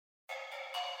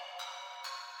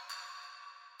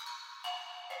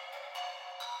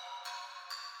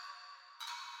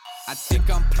I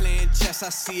think I'm playing chess, I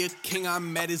see a king,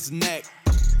 I'm at his neck.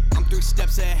 I'm 3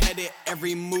 steps ahead of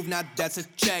every move, now that's a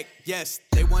check. Yes,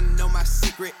 they wanna know my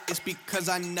secret, it's because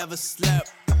I never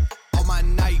slept. All my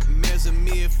nightmares of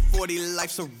me at 40,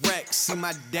 life's a wreck. See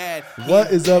my dad. What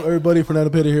is up, everybody? Fernando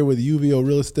Pita here with UVO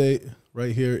Real Estate,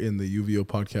 right here in the UVO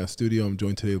podcast studio. I'm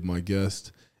joined today with my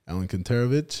guest, Alan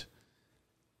Kantarovich,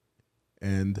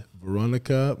 and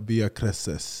Veronica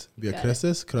Villacreces.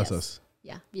 Villacreces? Crasas.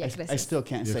 Yeah, Villacreces. I still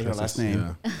can't say her last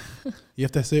name. Yeah. You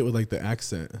have to say it with like the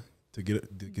accent to get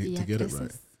it to get it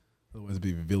right. Otherwise, it'd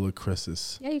be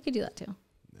Villacreces. Yeah, you could do that too.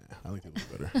 Nah, I like it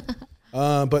a little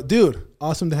better. But dude,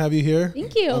 awesome to have you here.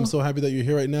 Thank you. I'm so happy that you're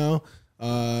here right now.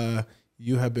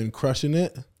 You have been crushing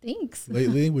it. Thanks.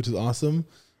 Lately, which is awesome.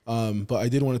 But I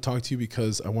did want to talk to you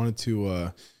because I wanted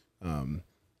to,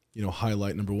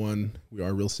 highlight, number one, we are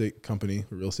a real estate company,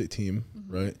 a real estate team,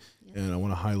 right? Yeah. And I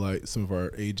want to highlight some of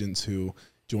our agents who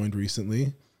joined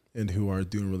recently and who are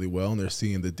doing really well, and they're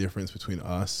seeing the difference between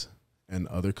us and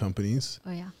other companies.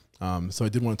 Oh, yeah. So I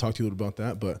did want to talk to you a little about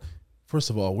that. But first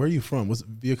of all, where are you from?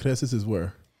 Villacreces is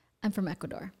where? I'm from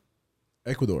Ecuador.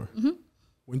 Ecuador? Mm-hmm.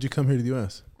 When did you come here to the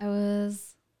U.S.? I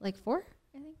was like 4,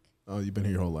 I think. Oh, you've been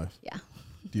here your whole life? Yeah.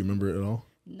 Do you remember it at all?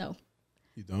 No.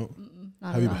 You don't?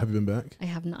 Not have at you all. Have you been back? I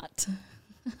have not.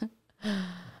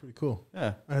 Pretty cool.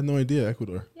 Yeah. I had no idea.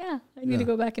 Ecuador. Yeah, I need to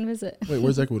go back and visit. Wait,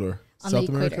 where's Ecuador? On South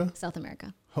the equator, America? South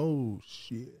America. Oh,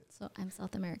 shit. So I'm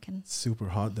South American. Super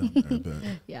hot down there, I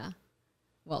bet. Yeah.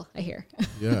 Well, I hear.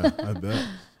 Yeah, I bet.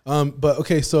 But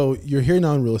okay, so you're here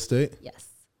now in real estate. Yes.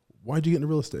 Why'd you get into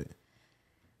real estate?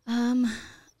 I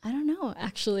don't know.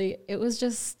 Actually, it was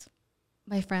just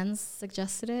my friends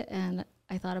suggested it, and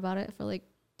I thought about it for like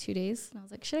 2 days, and I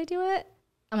was like, should I do it?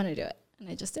 I'm going to do it. And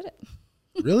I just did it.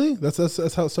 Really? That's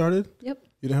how it started? Yep.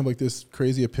 You didn't have like this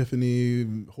crazy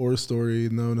epiphany, horror story?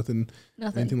 No, nothing.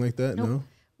 Anything like that? Nope. No?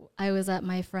 I was at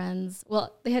my friend's,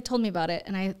 well, they had told me about it,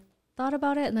 and I thought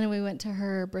about it, and then we went to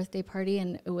her birthday party,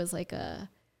 and it was like I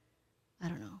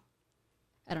don't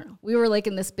know. We were like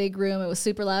in this big room. It was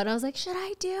super loud. I was like, should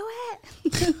I do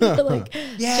it? Like,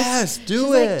 Yes, do she's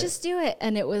it. like, just do it.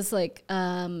 And it was like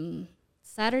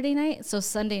Saturday night. So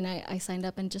Sunday night, I signed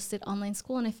up and just did online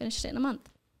school, and I finished it in a month.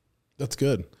 That's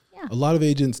good. Yeah. A lot of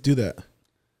agents do that.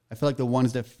 I feel like the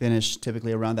ones that finish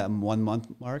typically around that 1 month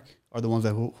mark are the ones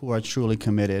that who are truly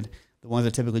committed. The ones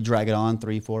that typically drag it on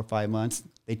 3, 4, 5 months,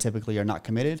 they typically are not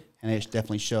committed, and it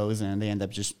definitely shows, and they end up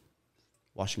just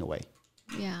washing away.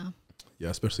 Yeah. Yeah,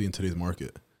 especially in today's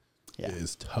market. Yeah. It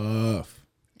is tough,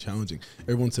 challenging.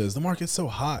 Everyone says the market's so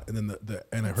hot, and then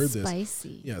and I heard this.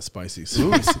 Spicy. Yeah, spicy.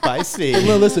 Ooh, spicy.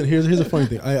 Well, listen, here's a funny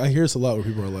thing. I hear this a lot where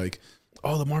people are like,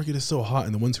 oh, the market is so hot.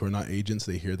 And the ones who are not agents,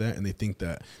 they hear that and they think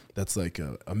that that's like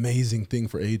an amazing thing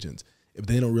for agents. If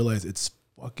they don't realize it's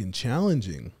fucking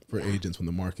challenging for agents when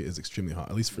the market is extremely hot,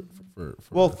 at least for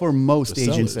most the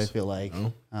agents, sellers, I feel like.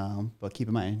 you know? But keep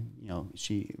in mind,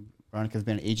 Veronica's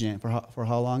been an agent for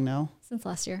how long now? Since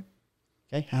last year.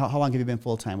 Okay. How long have you been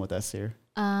full-time with us here?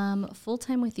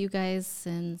 Full-time with you guys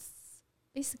since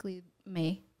basically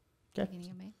May. Okay. Beginning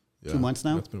of May. Yeah, 2 months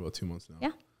now? It's been about 2 months now.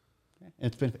 Yeah.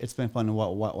 It's been fun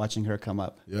watching her come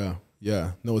up. Yeah.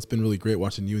 Yeah. No, it's been really great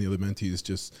watching you and the other mentees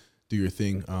just do your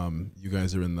thing. You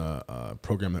guys are in the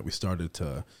program that we started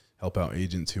to help out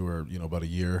agents who are, about a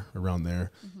year around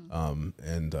there.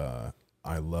 And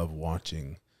I love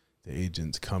watching the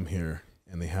agents come here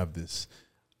and they have this,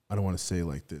 I don't want to say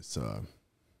like this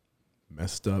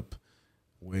messed up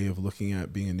way of looking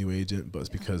at being a new agent, but it's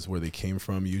because where they came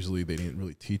from, usually they didn't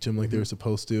really teach them like they were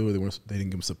supposed to, or they didn't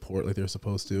give them support like they were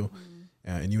supposed to.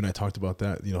 And you and I talked about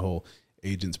that, whole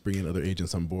agents bringing other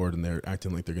agents on board and they're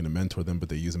acting like they're going to mentor them, but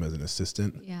they use them as an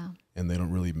assistant. Yeah. And they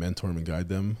don't really mentor them and guide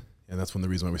them. And that's one of the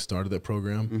reasons why we started that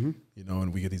program,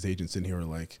 and we get these agents in here who are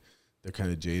like, they're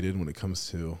kind of jaded when it comes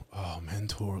to,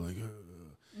 mentor, like,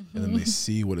 and then they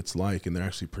see what it's like and they're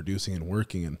actually producing and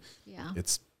working, and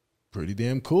it's pretty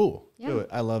damn cool. Yeah. Dude,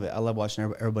 I love it. I love watching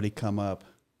everybody come up,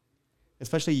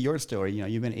 especially your story.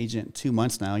 You've been agent 2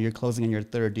 months now. You're closing on your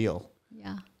 3rd deal.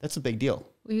 Yeah. That's a big deal.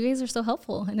 Well, you guys are so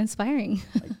helpful and inspiring.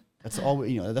 That's all.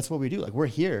 That's what we do. Like, we're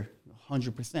here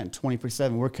 100%,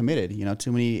 24/7. We're committed.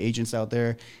 Too many agents out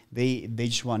there. They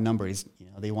just want numbers.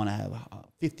 They want to have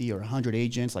 50 or 100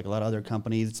 agents, like a lot of other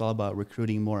companies. It's all about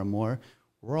recruiting more and more.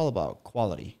 We're all about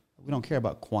quality. We don't care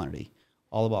about quantity.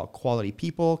 All about quality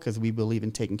people, because we believe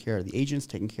in taking care of the agents,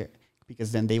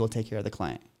 because then they will take care of the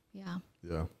client. Yeah.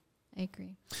 Yeah. I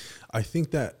agree. I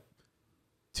think that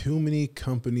too many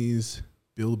companies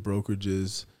build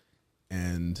brokerages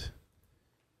and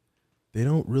they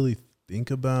don't really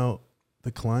think about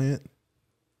the client.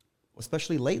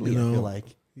 Especially lately, I feel like.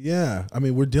 Yeah, I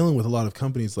mean, we're dealing with a lot of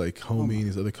companies like Homey and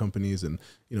these other companies, and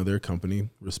their company.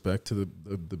 Respect to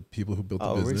the people who built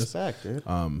the business. Respect, dude.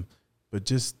 But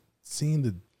just seeing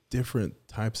the different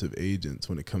types of agents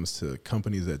when it comes to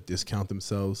companies that discount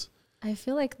themselves. I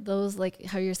feel like those, like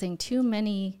how you're saying, too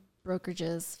many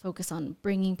brokerages focus on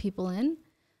bringing people in,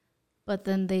 but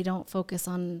then they don't focus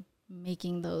on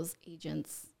making those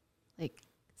agents like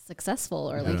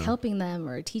successful or like helping them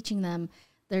or teaching them.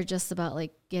 They're just about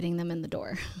like getting them in the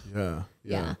door.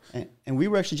 Yeah. And we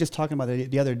were actually just talking about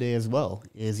it the other day as well.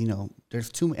 Is there's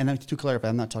to clarify,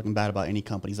 I'm not talking bad about any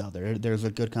companies out there. There's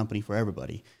a good company for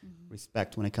everybody.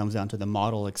 Respect when it comes down to the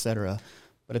model, etc.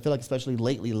 But I feel like especially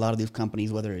lately, a lot of these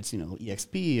companies, whether it's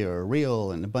EXP or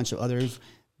Real and a bunch of others,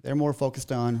 they're more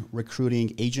focused on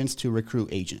recruiting agents to recruit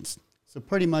agents. So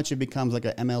pretty much it becomes like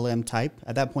a MLM type.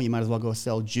 At that point, you might as well go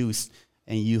sell juice,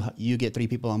 and you get 3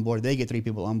 people on board, they get 3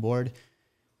 people on board.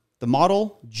 The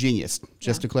model, genius,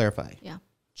 just to clarify. Yeah.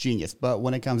 Genius. But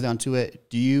when it comes down to it,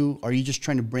 are you just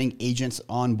trying to bring agents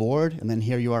on board, and then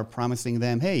here you are promising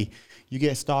them, hey, you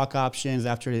get stock options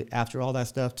after all that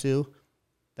stuff too?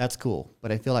 That's cool.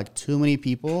 But I feel like too many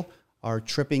people are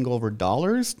tripping over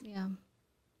dollars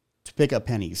to pick up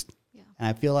pennies. Yeah. And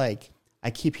I feel like I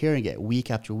keep hearing it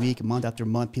week after week, month after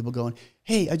month, people going,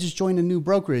 hey, I just joined a new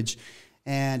brokerage.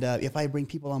 And if I bring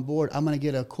people on board, I'm going to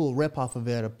get a cool rip off of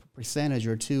it, a percentage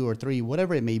or 2 or 3,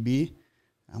 whatever it may be.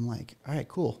 I'm like, all right,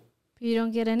 cool. But you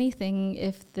don't get anything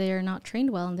if they're not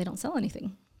trained well and they don't sell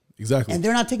anything. Exactly. And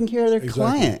they're not taking care of their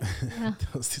client. Yeah.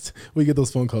 We get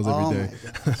those phone calls every day.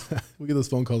 We get those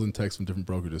phone calls and texts from different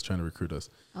brokerages trying to recruit us.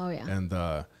 Oh, yeah. And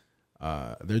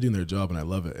they're doing their job, and I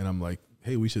love it. And I'm like,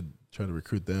 hey, we should try to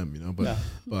recruit them,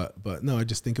 But no, I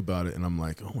just think about it, and I'm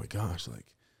like, oh my gosh, like,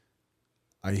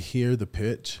 I hear the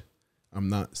pitch, I'm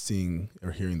not seeing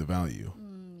or hearing the value,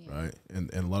 right?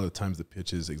 And a lot of the times the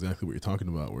pitch is exactly what you're talking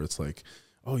about, where it's like,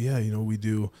 oh yeah, we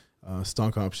do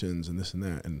stock options and this and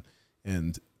that,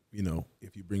 and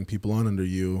if you bring people on under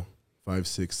you, 5,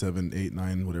 6, 7, 8,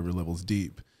 9, whatever levels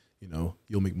deep,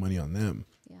 you'll make money on them.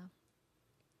 Yeah.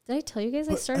 Did I tell you guys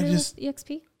I started with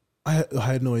EXP? I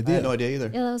had no idea. I had no idea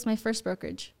either. Yeah, that was my first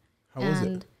brokerage. How was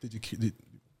it?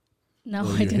 No,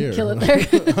 I didn't kill it there. I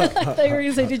thought you were going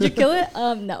to say, did you kill it?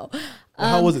 No.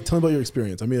 How was it? Tell me about your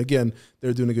experience. I mean, again,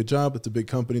 they're doing a good job. It's a big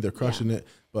company. They're crushing it.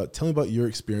 But tell me about your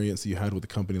experience that you had with a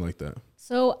company like that.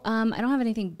 So I don't have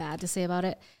anything bad to say about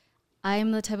it.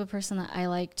 I'm the type of person that I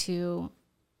like to,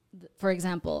 for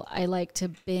example, I like to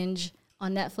binge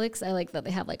on Netflix. I like that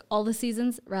they have like all the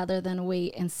seasons rather than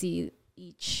wait and see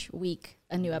each week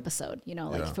a new episode,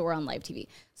 if it were on live TV.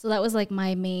 So that was like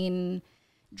my main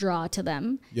draw to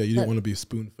them. Yeah, you didn't want to be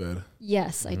spoon-fed.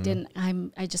 Yes, I didn't. I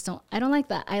don't like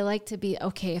that. I like to be,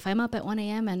 okay, if I'm up at 1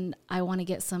 a.m. and I want to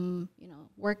get some,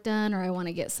 work done, or I want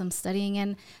to get some studying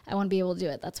in, I want to be able to do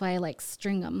it. That's why I like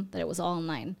string them, that it was all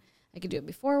online. I could do it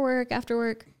before work, after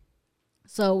work.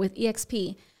 So with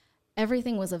EXP,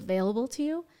 everything was available to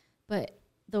you, but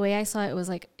the way I saw it was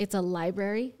like, it's a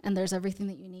library and there's everything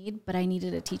that you need, but I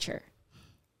needed a teacher.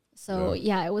 So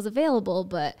yeah, it was available,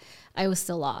 but I was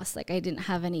still lost. Like I didn't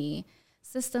have any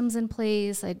systems in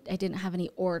place. I didn't have any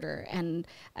order. And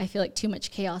I feel like too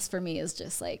much chaos for me is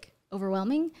just like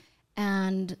overwhelming.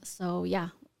 And so, yeah,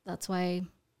 that's why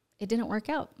it didn't work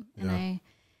out. And I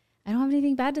don't have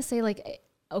anything bad to say. Like,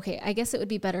 okay, I guess it would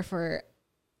be better for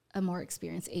a more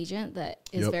experienced agent that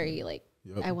is very like,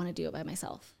 I want to do it by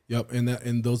myself. Yep.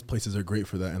 And those places are great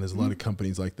for that. And there's a lot of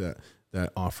companies like that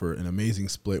offer an amazing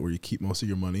split where you keep most of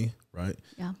your money, right?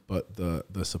 Yeah. But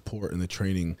the support and the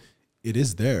training, it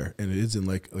is there, and it is in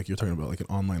like you're talking about, like an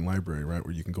online library, right?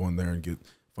 Where you can go in there and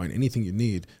find anything you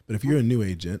need. But if you're a new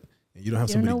agent and you don't have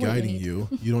somebody guiding you,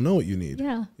 you don't know what you need.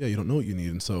 Yeah, you don't know what you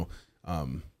need. And so,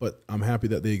 but I'm happy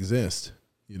that they exist,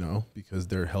 because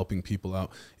they're helping people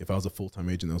out. If I was a full-time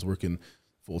agent that was working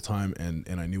full-time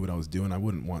and I knew what I was doing, I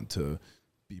wouldn't want to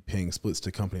be paying splits to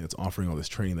a company that's offering all this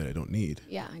training that I don't need.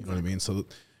 Yeah, exactly. You know what I mean? So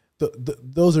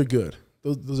those are good.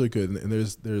 Those are good. And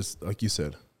there's like you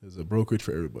said, there's a brokerage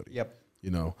for everybody. Yep.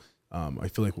 I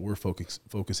feel like what we're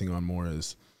focusing on more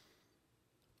is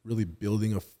really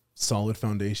building a solid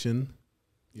foundation.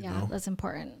 You know, that's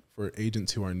important for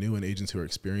agents who are new and agents who are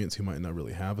experienced who might not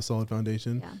really have a solid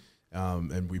foundation. Yeah.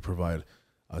 And we provide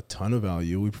a ton of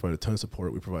value. We provide a ton of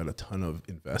support. We provide a ton of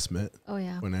investment.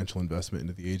 Financial investment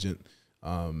into the agent.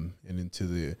 And into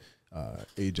the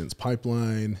agent's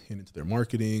pipeline, and into their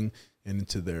marketing, and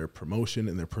into their promotion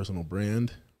and their personal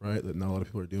brand, right? That not a lot of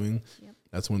people are doing. Yep.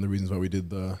 That's one of the reasons why we did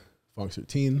the Fox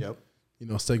 13,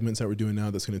 segments that we're doing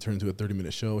now. That's going to turn into a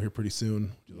 30-minute show here pretty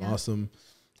soon, which is awesome.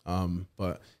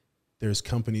 But there's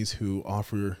companies who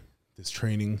offer this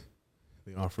training,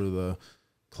 They offer the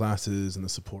classes and the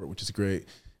support, which is great.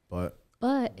 But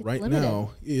it's right limited.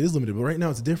 now, it is limited. But right now,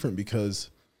 it's different because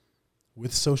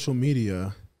with social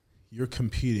media, you're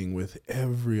competing with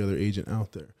every other agent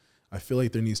out there. I feel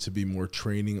like there needs to be more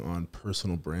training on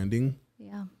personal branding.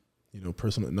 Yeah. You know,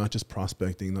 personal, not just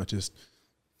prospecting, not just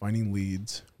finding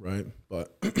leads, right?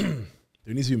 But there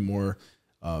needs to be more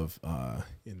of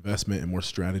investment and more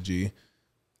strategy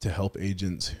to help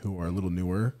agents who are a little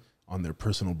newer on their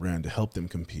personal brand to help them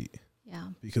compete. Yeah.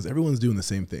 Because everyone's doing the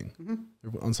same thing.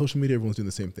 On social media, everyone's doing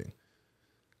the same thing.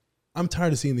 I'm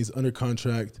tired of seeing these under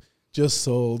contract, just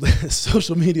sold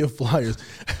social media flyers.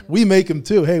 We make them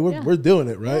too. Hey, we're doing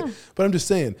it, right? Yeah. But I'm just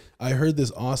saying, I heard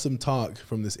this awesome talk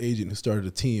from this agent who started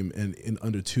a team, and in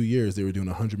under 2 years, they were doing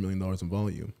 $100 million in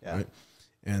volume, right?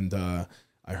 And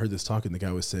I heard this talk, and the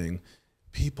guy was saying,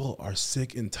 people are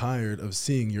sick and tired of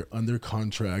seeing your under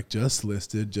contract, just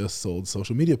listed, just sold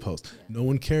social media post. No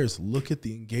one cares. Look at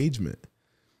the engagement.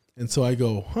 And so I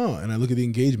go, and I look at the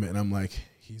engagement, and I'm like,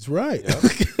 he's right.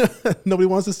 Yep. Nobody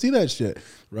wants to see that shit,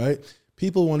 right?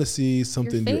 People want to see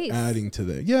something you're adding to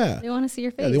that. Yeah. They want to see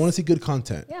your face. Yeah, they want to see good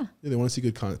content. Yeah. They want to see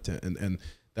good content. And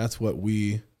that's what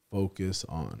we focus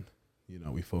on. You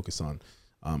know, we focus on.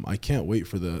 I can't wait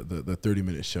for the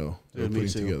 30-minute show that we're putting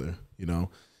together. You know,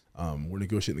 we're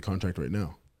negotiating the contract right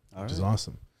now, which is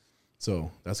awesome.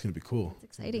 So that's going to be cool.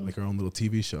 It's exciting. Like our own little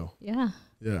TV show. Yeah.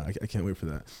 Yeah, I can't wait for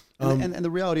that. And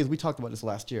the reality is, we talked about this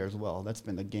last year as well. That's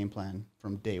been the game plan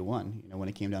from day one. You know, when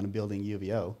it came down to building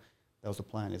UVO, that was the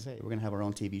plan. Is, hey, we're gonna have our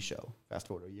own TV show. Fast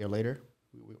forward a year later,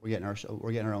 we're getting our show.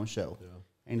 We're getting our own show. Yeah.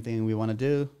 Anything we want to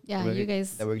do, you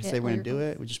guys that we're gonna say we're gonna do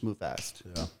it. We just move fast.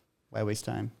 Yeah. Why waste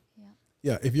time?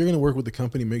 Yeah. If you're gonna work with the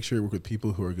company, make sure you work with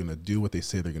people who are gonna do what they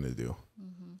say they're gonna do.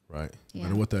 Right. No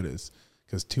matter what that is,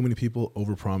 because too many people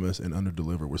overpromise and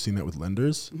underdeliver. We're seeing that with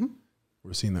lenders.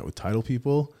 We're seeing that with title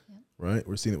people. Right?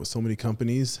 We're seeing it with so many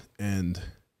companies, and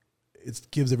it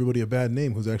gives everybody a bad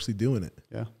name who's actually doing it.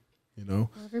 Yeah. You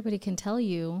know? Well, everybody can tell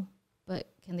you, but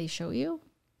can they show you?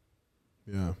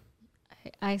 Yeah.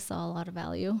 I saw a lot of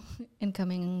value in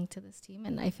coming to this team,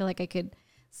 and I feel like I could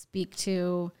speak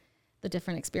to the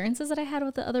different experiences that I had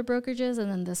with the other brokerages, and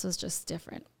then this was just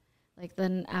different. Like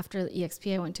then after the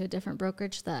EXP, I went to a different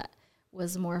brokerage that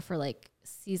was more for like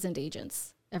seasoned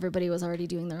agents. Everybody was already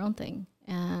doing their own thing.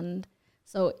 And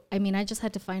so, I mean, I just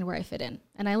had to find where I fit in.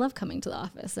 And I love coming to the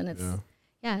office. And it's,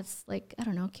 it's like, I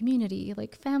don't know, community,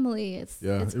 like family. It's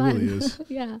fun. Really is.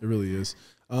 Yeah. It really is.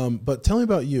 But tell me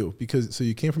about you, because so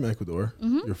you came from Ecuador.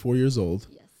 You're 4 years old.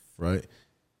 Yes. Right?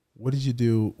 What did you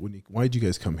do why did you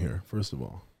guys come here, first of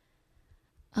all?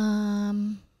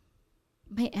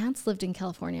 My aunts lived in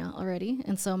California already.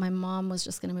 And so my mom was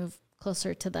just going to move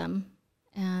closer to them.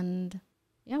 And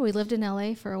we lived in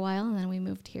LA for a while, and then we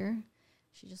moved here.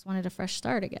 She just wanted a fresh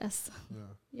start, I guess.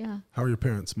 Yeah. How are your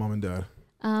parents, mom and dad?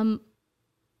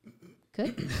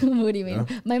 Good. What do you mean?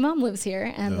 My mom lives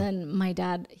here, and then my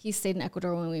dad, he stayed in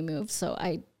Ecuador when we moved, so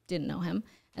I didn't know him,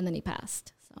 and then he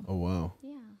passed. So. Oh wow.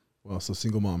 Yeah. Wow. So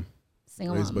single mom.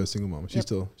 Raised by a single mom. She's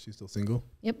still single.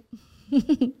 Yep.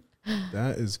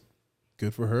 That is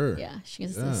good for her. Yeah,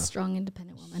 she's a strong,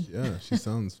 independent woman. Yeah, she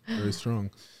sounds very strong.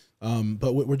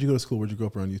 But where'd you go to school? Where'd you grow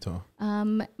up around Utah?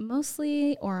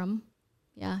 Mostly Orem.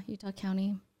 Yeah, Utah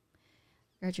County.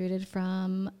 Graduated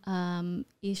from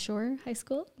East Shore High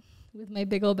School with my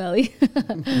big old belly.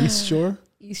 East Shore?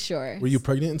 East Shore. Were you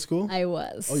pregnant in school? I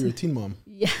was. Oh, you're a teen mom.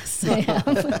 Yes,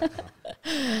 I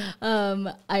am.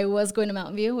 I was going to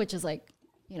Mountain View, which is like,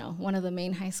 one of the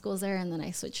main high schools there, and then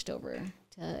I switched over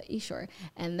to East Shore,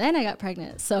 and then I got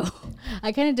pregnant. So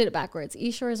I kind of did it backwards.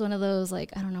 East Shore is one of those,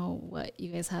 like, I don't know what you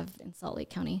guys have in Salt Lake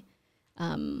County.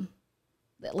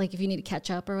 Like if you need to catch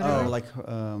up or whatever. Oh, like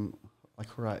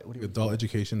what do you adult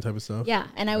education type of stuff? Yeah,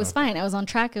 and I was fine. I was on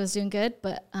track. I was doing good,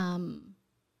 but I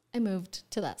moved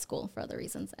to that school for other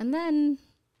reasons. And then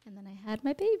I had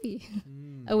my baby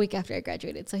a week after I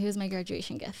graduated. So he was my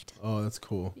graduation gift. Oh, that's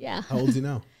cool. Yeah. How old is he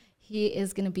now? He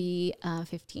is going to be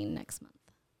 15 next month.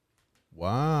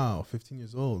 Wow, 15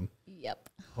 years old. Yep.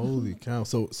 Holy cow.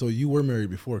 So you were married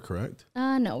before, correct?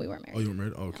 No, we weren't married. Oh, you were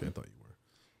married? Oh, okay, No. I thought you were.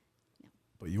 No.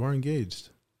 But you are engaged.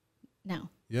 No.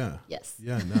 Yeah. Yes.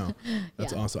 Yeah, no.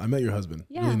 That's awesome. I met your husband.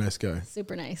 Yeah. Really nice guy.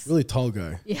 Super nice. Really tall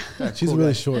guy. Yeah. She's cool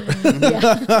really guy. short.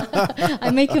 Yeah.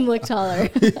 I make him look taller.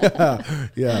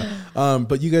 Yeah.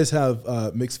 But you guys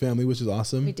have mixed family, which is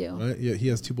awesome. We do. Right? Yeah, he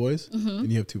has 2 boys,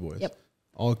 and you have 2 boys. Yep.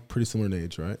 All pretty similar in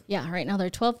age, right? Yeah. Right now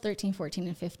they're 12, 13, 14,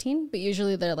 and 15, but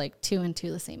usually they're like 2 and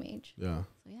 2 the same age. Yeah.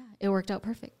 So yeah, it worked out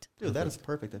perfect. Dude, that is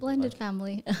perfect. I feel Blended like.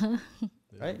 family.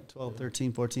 Right? 12,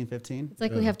 13, 14, 15. It's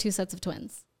like we have 2 sets of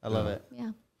twins. I love it.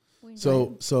 Yeah. We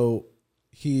enjoy So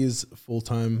he's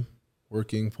full-time,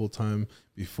 working full-time.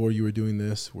 Before you were doing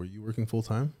this, were you working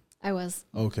full-time? I was.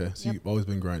 Okay, so Yep. you've always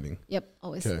been grinding. Yep,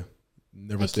 always. Okay,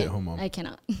 never stay at home mom. I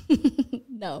cannot.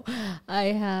 No, I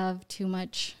have too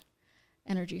much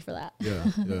energy for that.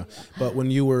 Yeah. But when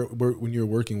you were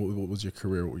working, what was your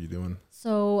career? What were you doing?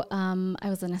 So I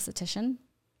was an esthetician,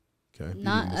 Okay, beauty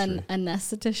not industry. an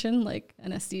anesthetician like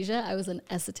anesthesia. I was an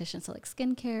esthetician, so like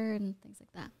skincare and things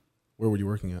like that. Where were you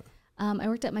working at? I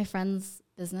worked at my friend's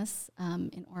business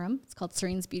in Orem. It's called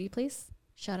Serene's Beauty Place.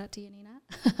 Shout out to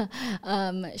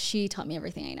Yanina. She taught me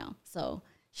everything I know. So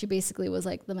she basically was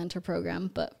like the mentor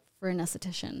program, but for an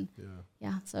esthetician.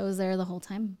 Yeah. So I was there the whole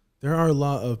time. There are a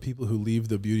lot of people who leave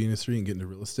the beauty industry and get into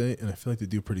real estate, and I feel like they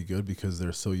do pretty good because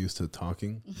they're so used to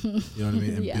talking, you know what I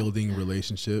mean, and Yeah. building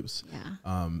relationships.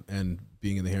 Yeah. And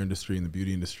being in the hair industry and the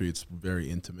beauty industry, it's very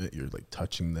intimate. You're like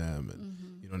touching them,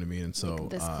 and you know what I mean. And so Like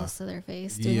this close to their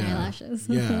face, doing eyelashes.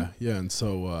 yeah. And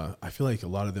so I feel like a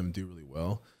lot of them do really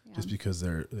well, just because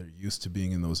they're used to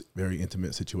being in those very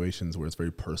intimate situations where it's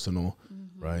very personal,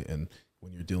 right? And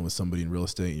when you're dealing with somebody in real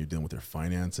estate, and you're dealing with their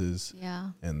finances, Yeah.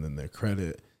 and then their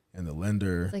credit and the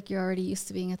lender. It's like you're already used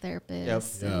to being a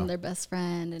therapist and Yeah. their best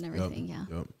friend and everything. Yeah.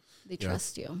 Yep. They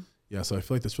trust you. Yeah, so I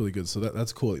feel like that's really good. So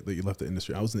that's cool that you left the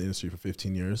industry. I was in the industry for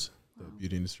 15 years, the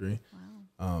beauty industry.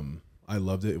 Wow. I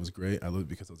loved it. It was great. I loved it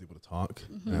because I was able to talk,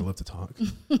 and I love to talk.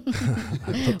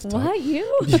 I love to talk. What,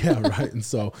 you? Yeah, right. And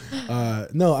so,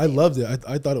 no, I loved it.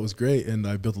 I thought it was great, and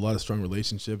I built a lot of strong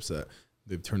relationships that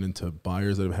they've turned into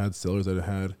buyers that I've had, sellers that I've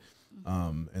had,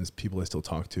 and it's people I still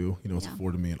talk to. You know, it's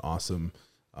afforded me an awesome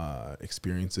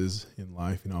experiences in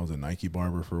life. You know, I was a Nike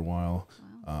barber for a while.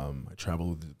 I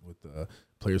traveled with the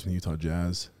players from the Utah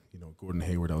Jazz. You know, Gordon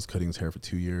Hayward, I was cutting his hair for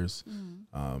 2 years,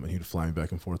 and he would fly me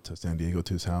back and forth to San Diego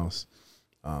to his house.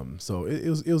 So it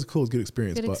was cool. It was a good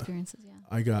experience. Good but experiences, yeah.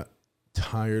 I got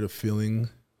tired of feeling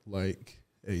like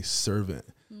a servant.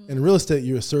 In real estate,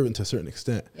 you're a servant to a certain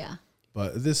extent. Yeah.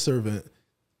 But this servant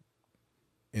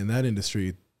in that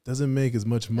industry doesn't make as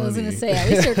much money. I was going to say, at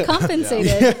least you're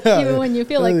compensated, even when you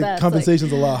feel like that.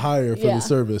 Compensation's a lot higher for Yeah. the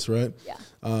service, right? Yeah.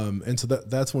 And so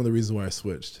that's one of the reasons why I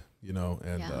switched, you know,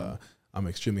 and Yeah. I'm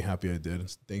extremely happy I did.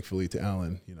 Thankfully to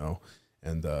Alan, you know,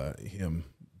 and him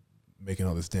making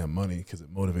all this damn money because it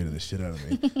motivated the shit out of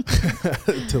me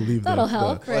to leave That'll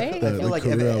help, right? the I feel like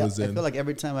career I was in. I feel like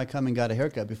every time I come and got a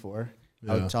haircut before,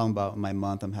 I Yeah. would tell him about my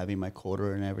month. I'm having my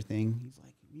quarter and everything. He's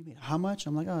like, "You made how much?"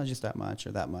 I'm like, "Oh, just that much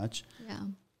or that much." Yeah.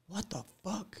 What the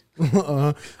fuck?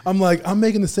 I'm like, I'm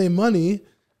making the same money,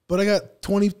 but I got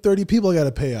 20, 30 people I got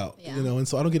to pay out, Yeah. you know, and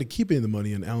so I don't get to keep any of the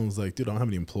money. And Alan's like, dude, I don't have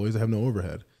any employees. I have no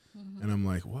overhead. And I'm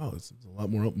like, wow, it's a lot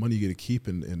more money you get to keep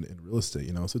in real estate,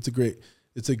 you know? So it's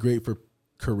a great for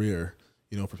career,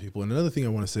 you know, for people. And another thing I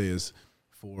want to say is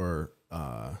for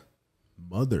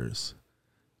mothers,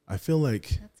 I feel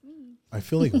like That's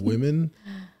me. women,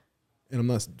 and I'm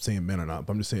not saying men or not,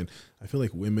 but I'm just saying, I feel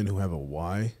like women who have a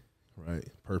why, right?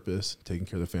 Purpose, taking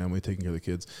care of the family, taking care of the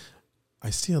kids. I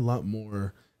see a lot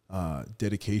more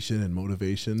dedication and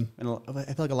motivation. And I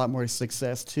feel like a lot more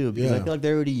success too, because I Yeah. feel like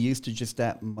they're already used to just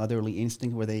that motherly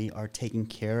instinct where they are taking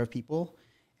care of people.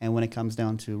 And when it comes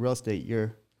down to real estate,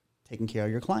 you're taking care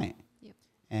of your client. Yep.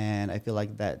 And I feel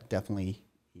like that definitely,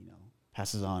 you know,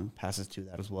 passes to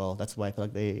that as well. That's why I feel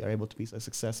like they are able to be so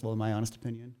successful, in my honest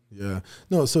opinion. Yeah.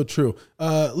 No, it's so true.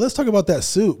 Let's talk about that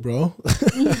suit, bro.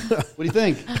 What do you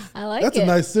think? I like That's it. a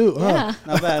nice suit, huh? Yeah.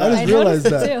 Not bad. I huh? just I realized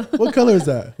noticed it that. What color is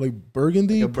that? Like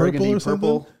burgundy, Like a burgundy, purple or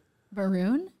something? purple,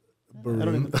 Maroon? Maroon. I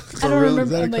don't even- I don't Maroon. remember. Is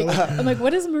that a I'm like, color? I'm like,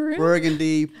 what is maroon?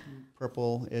 burgundy,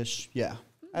 purple-ish. Yeah.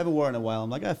 I haven't worn it in a while. I'm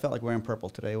like, I felt like wearing purple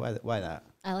today. Why that?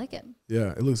 I like it.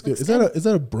 Yeah, it looks good. Looks Is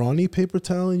that a brawny paper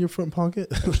towel in your front pocket?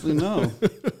 Actually, no.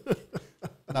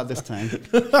 Not this time.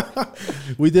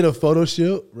 We did a photo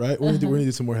shoot, right? We're gonna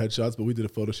do some more headshots, but we did a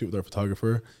photo shoot with our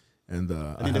photographer, and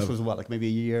I think this was what, like maybe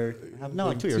a year? No,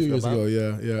 like 2 years ago.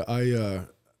 Yeah.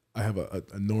 I have a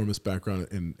enormous background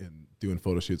in doing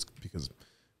photo shoots because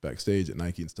backstage at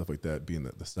Nike and stuff like that, being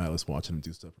the stylist, watching them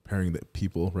do stuff, preparing the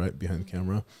people right behind the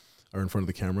camera or in front of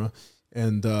the camera,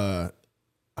 and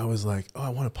I was like, oh, I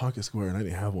want a pocket square, and I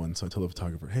didn't have one, so I told the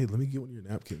photographer, hey, let me get one of your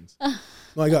napkins.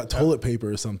 No, I got toilet paper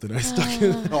or something. I stuck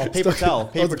it. Oh, paper towel.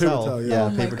 Paper towel. yeah. Oh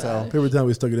my paper towel. God. Paper towel,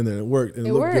 we stuck it in there, and it worked, and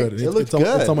it looked good. worked. And It looked it's on,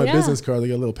 good. It's on my Yeah. business card. I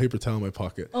got a little paper towel in my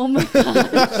pocket. Oh my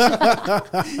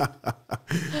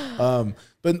God.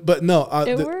 But no,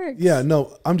 It works. Yeah,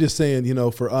 no, I'm just saying, you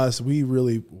know, for us, we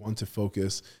really want to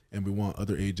focus, and we want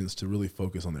other agents to really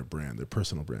focus on their brand, their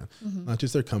personal brand, not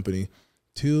just their company.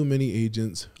 Too many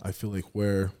agents, I feel like,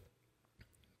 where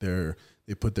they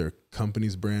put their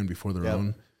company's brand before their Yep.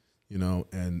 own. you know,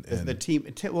 and The team,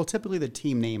 well, typically the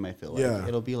team name, I feel like. Yeah.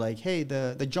 It'll be like, hey,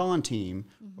 the John team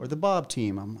or the Bob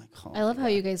team. I'm like, oh, I love how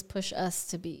you guys push us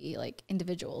to be like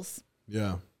individuals.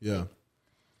 yeah.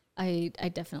 I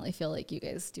definitely feel like you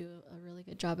guys do a really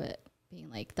good job at being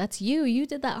like, that's you. You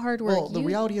did that hard work. Well, the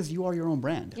reality is you are your own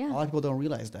brand. Yeah. A lot of people don't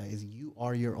realize that is you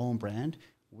are your own brand.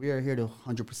 We are here to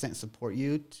 100% support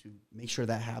you to make sure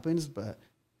that happens. But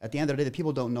at the end of the day, the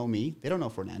people don't know me. They don't know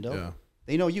Fernando. Yeah.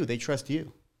 They know you. They trust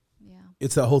you. Yeah.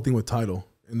 It's that whole thing with title.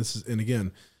 And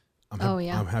again, I'm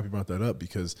happy you brought that up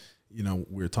because, you know,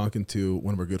 we were talking to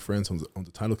one of our good friends who owns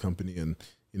a title company, and,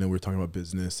 you know, we were talking about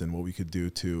business and what we could do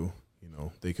to, you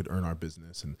know, they could earn our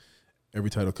business. And every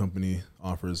title company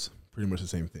offers pretty much the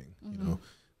same thing. You know,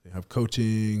 they have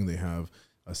coaching, they have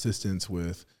assistance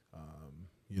with,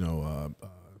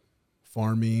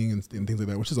 farming and things like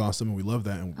that, which is awesome. And we love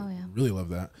that. And we really love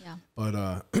that. Yeah. But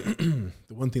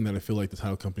the one thing that I feel like the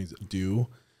title companies do,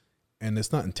 and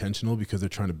it's not intentional because they're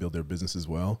trying to build their business as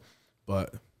well,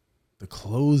 but the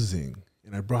closing,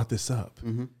 and I brought this up,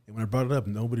 and when I brought it up,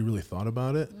 nobody really thought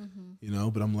about it, you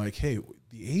know, but I'm like, hey,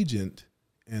 the agent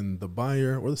and the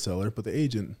buyer or the seller, but the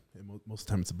agent, and most of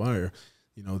the time it's the buyer,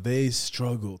 you know, they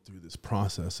struggle through this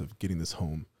process of getting this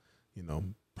home, you know,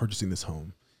 purchasing this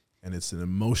home. And it's an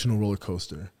emotional roller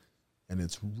coaster. And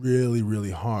it's really,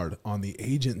 really hard on the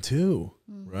agent too,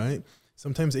 right?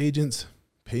 Sometimes agents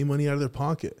pay money out of their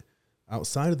pocket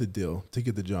outside of the deal to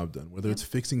get the job done, whether it's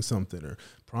fixing something or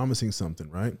promising something,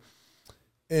 right?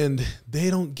 And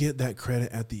they don't get that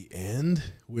credit at the end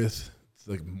with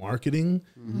like marketing,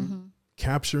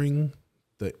 capturing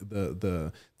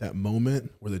that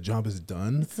moment where the job is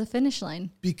done. It's the finish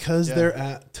line. Because they're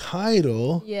at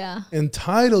title. Yeah. And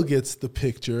title gets the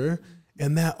picture.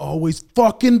 And that always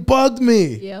fucking bugged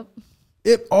me. Yep.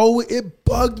 It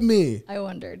bugged me. I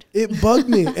wondered. It bugged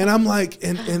me. And I'm like,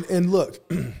 and look,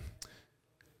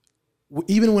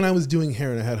 even when I was doing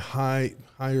hair and I had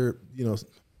higher, you know,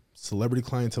 celebrity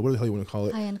clientele, what the hell you want to call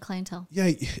it? High-end clientele. Yeah,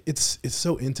 it's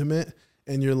so intimate.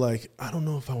 And you're like, I don't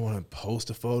know if I want to post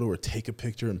a photo or take a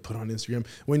picture and put it on Instagram,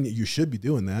 when you should be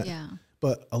doing that. Yeah.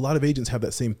 But a lot of agents have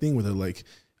that same thing where they're like,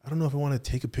 I don't know if I want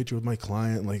to take a picture with my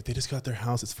client. Like, they just got their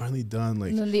house. It's finally done. Like,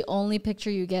 And then the only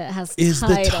picture you get has is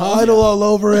title. the title all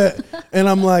over it? And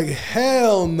I'm like,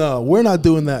 hell no, we're not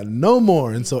doing that no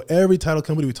more. And so every title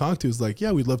company we talk to is like,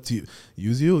 yeah, we'd love to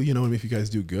use you. You know, if you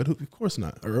guys do good, of course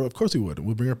not. Or of course we would.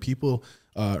 We'll bring our people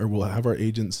or we'll have our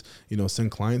agents, you know, send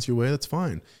clients your way. That's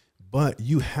fine. But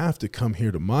you have to come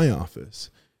here to my office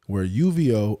where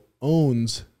UVO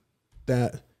owns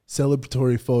that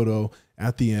celebratory photo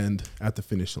at the end, at the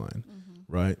finish line,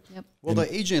 right? Yep. Well,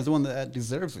 the agent is the one that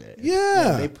deserves it.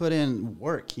 Yeah. They put in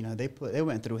work. You know, they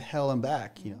went through hell and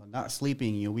back. You know, not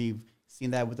sleeping. You know, we've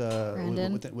seen that with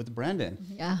Brandon. with Brandon.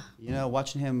 Yeah. You know,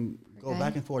 watching him go Okay.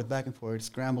 back and forth,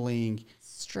 scrambling.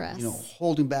 Stress. You know,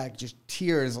 holding back, just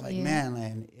tears. Like, Yeah.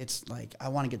 man, it's like I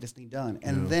want to get this thing done.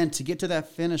 And then to get to that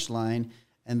finish line,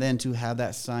 and then to have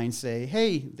that sign say,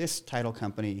 "Hey, this title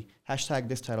company #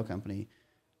 this title company."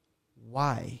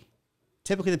 Why?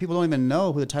 Typically, the people don't even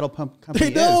know who the title company They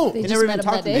is. don't. They They just never met even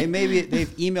him talked that to them. day. They've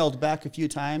emailed back a few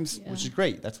times, which is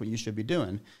great. That's what you should be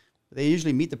doing. But they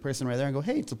usually meet the person right there and go,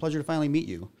 "Hey, it's a pleasure to finally meet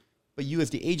you." But you, as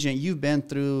the agent, you've been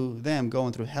through them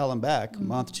going through hell and back,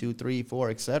 month 2, 3, 4,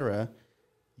 etc.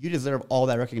 You deserve all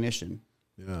that recognition.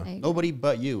 Yeah. I agree. Nobody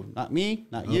but you. Not me,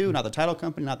 not you, not the title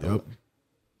company, not the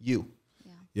you.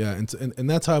 Yeah, and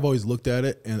that's how I've always looked at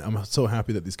it, and I'm so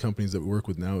happy that these companies that we work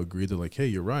with now agree. They're like, hey,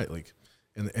 you're right. Like,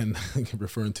 and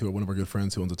referring to one of our good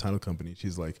friends who owns a title company,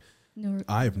 she's like, No,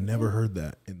 I've never heard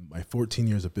that in my 14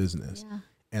 years of business, yeah.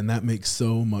 and that makes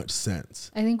so much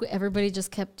sense. I think everybody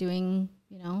just kept doing,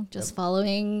 you know, just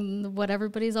following what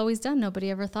everybody's always done. Nobody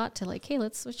ever thought to like, hey,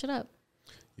 let's switch it up.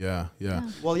 Yeah.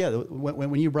 Well, yeah,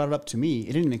 when you brought it up to me,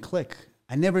 it didn't even click.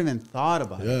 I never even thought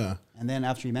about it. Yeah. And then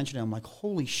after you mentioned it, I'm like,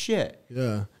 holy shit.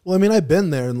 Yeah. Well, I mean, I've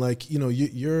been there, and like, you know,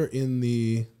 you're in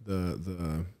the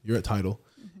you're at title,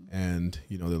 and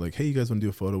you know, they're like, hey, you guys want to do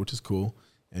a photo, which is cool,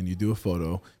 and you do a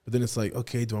photo, but then it's like,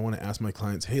 okay, do I want to ask my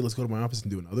clients, hey, let's go to my office and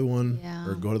do another one, Yeah.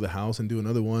 or go to the house and do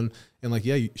another one, and like,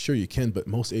 yeah, sure you can, but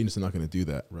most agents are not going to do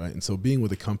that, right? And so being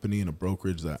with a company and a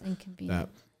brokerage that Inconvenient.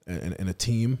 and a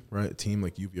team, right? A team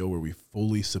like UVO where we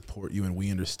fully support you and we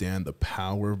understand the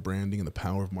power of branding and the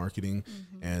power of marketing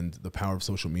and the power of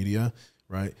social media,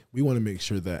 right? We want to make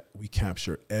sure that we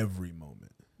capture every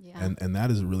moment. Yeah. And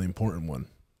that is a really important one.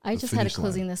 I the just had a finish line.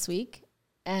 closing this week,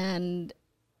 and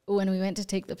when we went to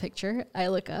take the picture, I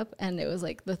look up and it was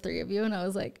like the three of you, and I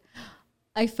was like,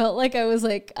 I felt like I was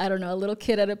like, I don't know, a little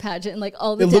kid at a pageant, and like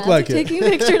all the It looked dads like are it. taking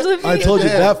pictures of me. I told you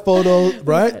that photo,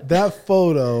 right? That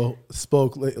photo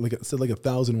spoke like it said like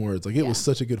 1,000 words. Like it was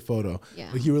such a good photo. Yeah.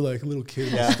 Like you were like a little kid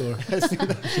in the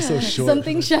store. She's so short.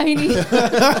 Something shiny.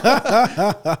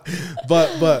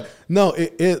 but no,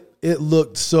 it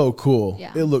looked so cool.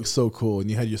 Yeah. It looked so cool, and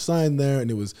you had your sign there,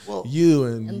 and it was Well, you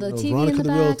and, And the you know, TV Veronica in the the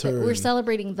back. realtor. We're and-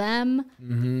 celebrating them,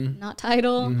 not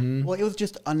title. Well, it was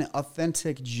just an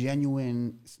authentic,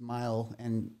 genuine smile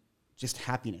and just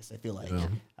happiness. I feel like,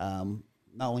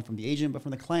 not only from the agent but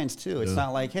from the clients too. It's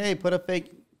not like, hey, put a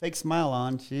fake smile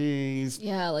on. Jeez.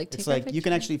 Yeah, like It's take our like you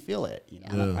can picture. actually feel it. You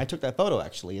know? Yeah. I took that photo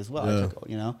actually as well. Yeah. I took,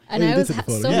 you know. And Oh, you I did was take the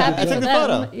photo. so Yeah, happy I took for the them.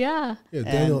 photo. Yeah.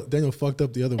 Yeah, Daniel fucked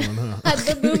up the other one, huh? At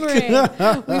the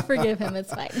boomerang. We forgive him.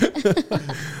 It's fine.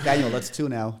 Daniel, that's two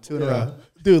now. Two in a row.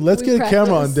 Dude, let's We get a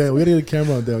camera on practice. Dan. We gotta get a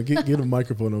camera on Dan. Get a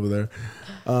microphone over there.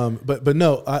 But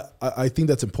no, I think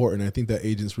that's important. I think that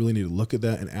agents really need to look at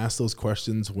that and ask those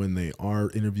questions when they are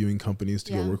interviewing companies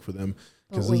to Yeah. go work for them,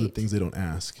 because But those are wait. things they don't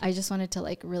ask. I just wanted to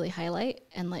like really highlight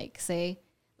and like say,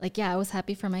 like, yeah, I was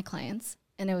happy for my clients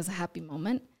and it was a happy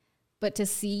moment. But to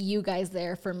see you guys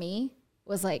there for me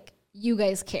was like, you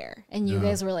guys care. And you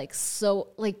guys were like, so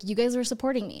like you guys were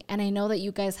supporting me. And I know that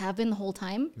you guys have been the whole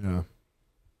time, Yeah.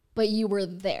 but you were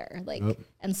there, like, Yep.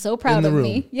 and so proud the of room.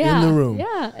 me. In Yeah. the room.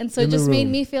 Yeah. And so In it the just made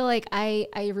room. me feel like I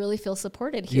really feel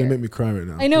supported You're here. gonna make me cry right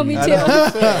now. I know, me I too.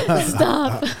 know.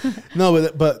 Stop. No,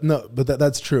 but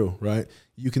that's true, right?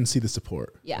 You can see the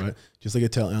support, Yeah. right? Just like I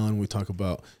tell Alan, we talk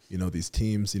about, you know, these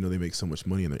teams, you know, they make so much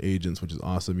money in their agents, which is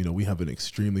awesome. You know, we have an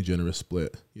extremely generous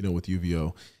split, you know, with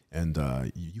UVO, and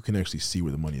you can actually see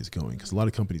where the money is going, because a lot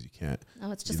of companies you can't.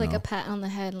 No, it's just You like know? a pat on the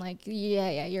head, like,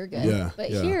 yeah, you're good. Yeah,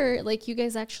 But yeah. here, like, you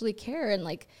guys actually care, and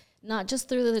like, not just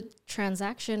through the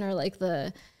transaction or like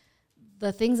the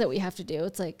things that we have to do.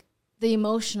 It's like the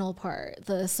emotional part,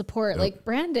 the support. Yep. Like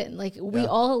Brandon, like we Yeah.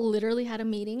 all literally had a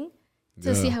meeting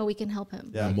to see Yeah. how we can help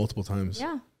him. Yeah. Multiple times.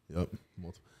 Yeah. Yep.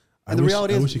 Multiple. And the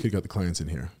reality I is- wish you could have got the clients in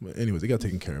here. But anyways, they got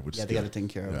taken care of, which Yeah, is they got good. it taken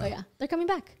care of. Yeah. Oh yeah, they're coming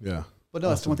back. Yeah. But no,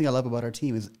 that's the one thing I love about our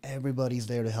team is everybody's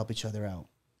there to help each other out,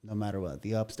 no matter what.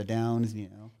 The ups, the downs, you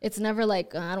know. It's never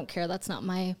like, I don't care. That's not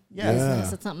my Yeah. business. Yeah.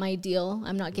 That's not my deal.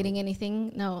 I'm not getting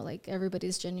anything. No, like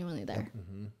everybody's genuinely there.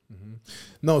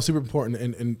 No, super important.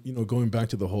 And you know, going back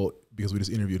to the whole, because we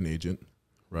just interviewed an agent,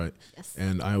 right? Yes.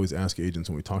 And I always ask agents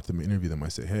when we talk to them, interview them, I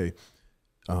say, hey,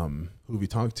 who have you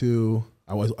talked to?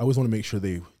 I always want to make sure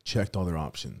they checked all their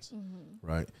options,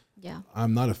 right? Yeah.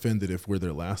 I'm not offended if we're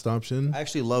their last option. I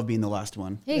actually love being the last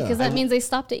one. Hey, Yeah. because that means they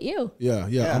stopped at you. Yeah.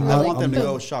 Yeah, I'm I not, want them I'm to not-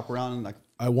 go shop around like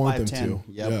I want 5, them 10.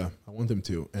 to. Yep. Yeah. I want them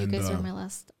to. You And guys were my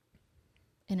last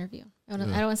interview. I don't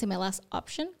want to say my last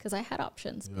option because I had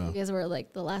options. But Yeah. you guys were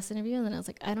like the last interview, and then I was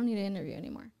like, I don't need to interview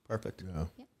anymore. Perfect. yeah.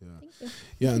 Yeah. Yeah. Thank you.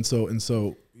 Yeah, and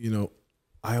so you know,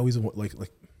 I always want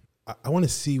I want to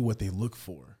see what they look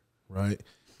for, right?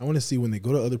 I want to see when they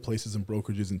go to other places and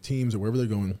brokerages and teams or wherever they're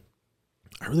going.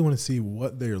 I really want to see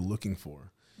what they're looking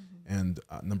for, and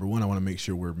number one, I want to make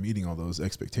sure we're meeting all those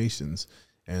expectations,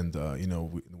 and you know,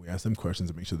 we ask them questions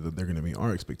to make sure that they're going to meet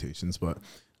our expectations. But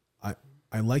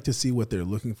I like to see what they're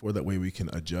looking for. That way, we can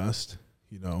adjust.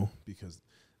 You know, because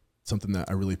something that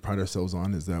I really pride ourselves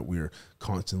on is that we're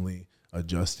constantly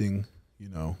adjusting. You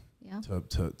know, Yeah.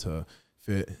 to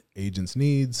fit agents'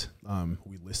 needs.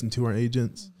 We listen to our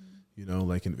agents. You know,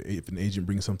 like if an agent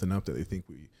brings something up that they think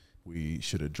we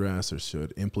should address or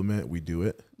should implement, we do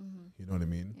it. You know what I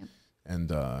mean? Yep.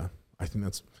 And I think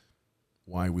that's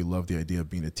why we love the idea of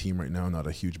being a team right now, not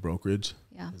a huge brokerage.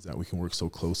 Yeah. Is that we can work so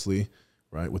closely,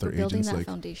 right, with We're our building agents. that Like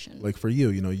foundation. like for you,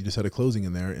 you know, you just had a closing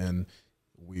in there, and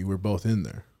we were both in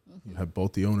there. You had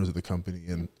both the owners of the company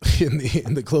and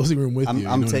in the closing room with you. You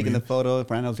know I'm what I taking mean? the photo.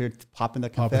 Brandon's here popping the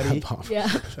Pop- confetti. pop- Yeah.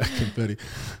 that confetti.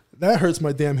 That hurts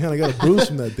my damn hand. I got a bruise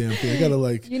from that damn thing. I gotta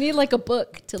like, You need like a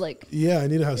book to like. yeah, I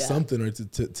need to have Yeah. something or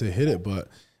to hit it. But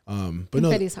no,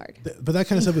 Confetti's hard. but that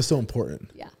kind of stuff is so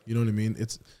important. Yeah. You know what I mean?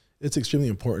 It's extremely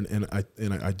important, and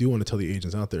I do want to tell the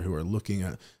agents out there who are looking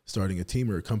at starting a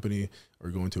team or a company or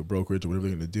going to a brokerage or whatever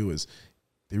they're going to do is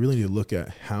they really need to look at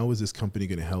how is this company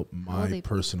going to help my they-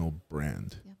 personal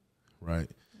brand, Yeah. right?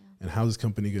 And how is this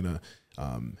company going to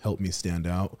help me stand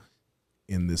out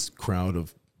in this crowd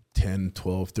of 10,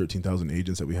 12, 13,000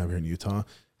 agents that we have here in Utah?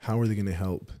 How are they going to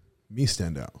help me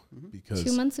stand out? Because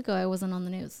 2 months ago, I wasn't on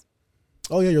the news.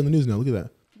 oh yeah, you're on the news now. Look at that.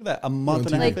 Look at that, a month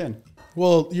and a Like- half in.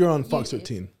 Well, you're on Fox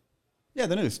 13. Yeah,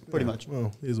 the news, pretty much.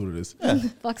 Well, it is what it is.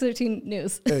 Fox 13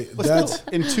 News. Hey, But that's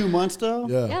still, in 2 months though.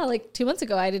 yeah. Yeah, like 2 months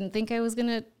ago, I didn't think I was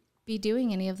gonna be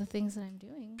doing any of the things that I'm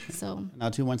doing. So Now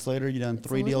 2 months later, you done It's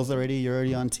 3 a little- deals already. You're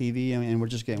already on TV, and we're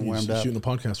just getting warmed You're up. shooting a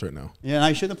podcast right now. Yeah, and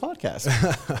I shoot the podcast.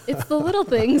 it's the little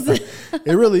things. It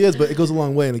really is, but it goes a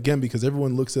long way. And again, because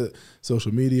everyone looks at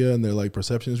social media and they're like,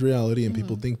 perception is reality, and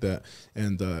people think that.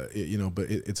 And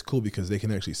it's cool because they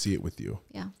can actually see it with you,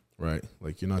 Yeah. right?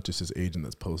 Like, you're not just this agent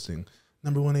that's posting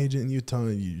number one agent in Utah.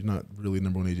 And you're not really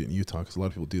number one agent in Utah, because a lot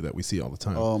of people do that. We see it all the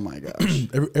time. Oh my gosh.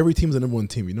 Every team's a number one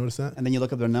team. You notice that? And then you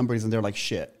look up their numbers, and they're like,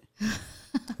 shit.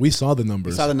 We saw the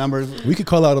numbers. Saw the numbers. We could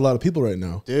call out a lot of people right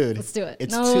now. Dude, Let's do it.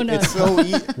 It's No, no, it's no. so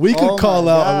easy. We could call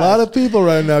out a lot of people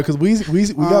right now, because we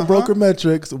got broker Uh-huh.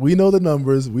 metrics. We know the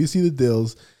numbers. We see the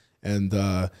deals,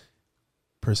 and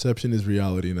perception is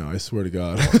reality now. I swear to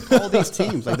God. all these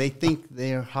teams, like, they think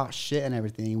they're hot shit and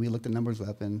everything. We look the numbers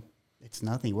up, and it's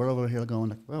nothing. We're over here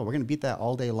going, like, well, we're gonna beat that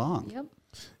all day long. Yep.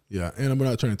 Yeah, and we're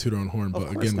not trying to toot our own horn,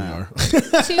 but course again, we not.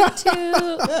 are. Toot,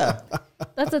 toot. Yeah.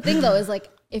 That's the thing, though, is like,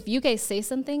 if you guys say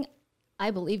something,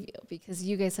 I believe you, because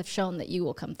you guys have shown that you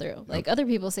will come through. Like, other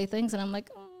people say things, and I'm like,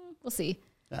 we'll see.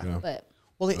 Yeah. But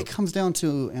Well, it comes down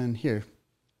to, and here,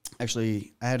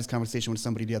 actually, I had this conversation with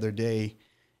somebody the other day,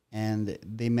 and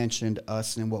they mentioned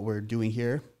us and what we're doing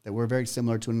here, that we're very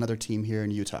similar to another team here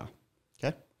in Utah.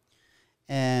 Okay?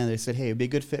 And they said, hey, it'd be a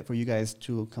good fit for you guys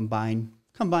to combine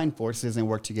forces and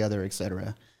work together, et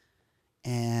cetera.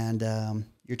 And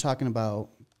you're talking about,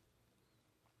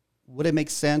 would it make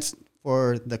sense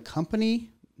for the company,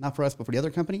 not for us, but for the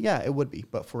other company? Yeah, it would be.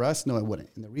 But for us, no, it wouldn't.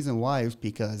 And the reason why is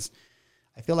because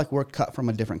I feel like we're cut from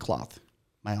a different cloth.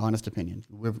 My honest opinion,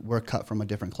 we're cut from a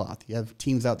different cloth. You have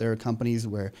teams out there, companies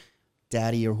where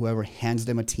daddy or whoever hands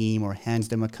them a team or hands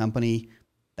them a company.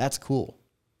 That's cool.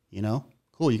 You know,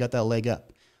 cool. You got that leg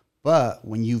up. But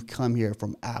when you've come here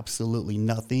from absolutely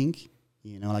nothing,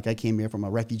 you know, like I came here from a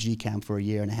refugee camp for 1.5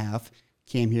 years,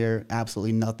 came here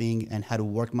absolutely nothing and had to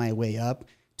work my way up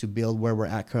to build where we're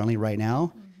at currently right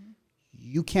now.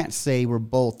 You can't say we're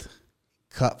both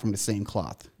cut from the same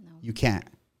cloth. No. You can't.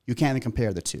 You can't even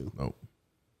compare the two. Nope.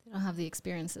 they don't have the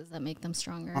experiences that make them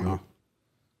stronger. Uh-huh.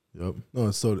 Yep. No,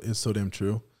 it's so damn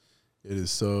true. It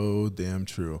is so damn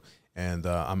true. And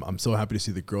I'm so happy to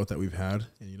see the growth that we've had.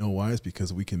 And you know why? It's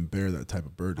because we can bear that type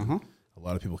of burden. Uh-huh. A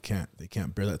lot of people can't. They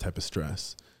can't bear that type of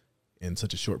stress in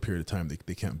such a short period of time.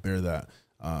 They can't bear that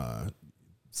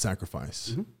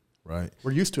sacrifice, right?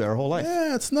 We're used to it our whole life.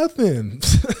 Yeah, it's nothing.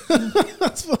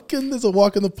 It's fucking, it's a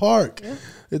walk in the park. Yeah.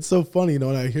 It's so funny, you know,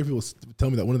 and I hear people tell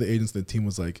me that one of the agents in the team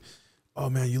was like, oh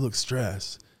man, you look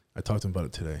stressed. I talked to him about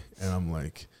it today, and I'm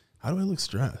like, how do I look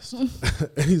stressed? And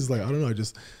he's like, I don't know,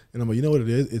 and I'm like, you know what it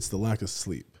is? It's the lack of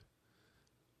sleep.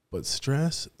 But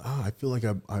stress, I feel like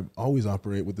I always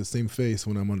operate with the same face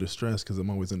when I'm under stress, because I'm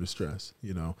always under stress,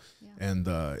 you know. Yeah. And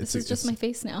This is just my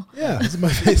face now. yeah, this is my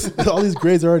face. All these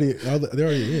grades are already, they're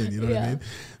already in, you know what I Yeah. mean?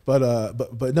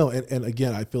 But no, and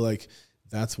again, I feel like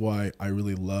that's why I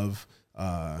really love,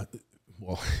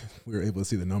 well, we were able to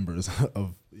see the numbers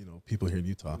of, you know, people here in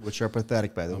Utah. Which are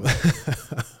pathetic, by the way.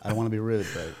 I don't want to be rude,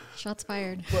 but Shots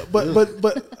fired.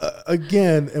 But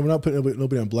again, and we're not putting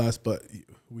nobody on blast, but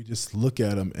we just look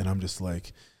at them and I'm just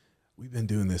like, we've been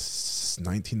doing this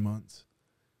 19 months.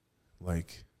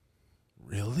 Like,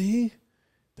 really?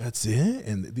 That's it?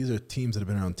 And these are teams that have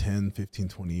been around 10, 15,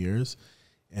 20 years.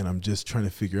 And I'm just trying to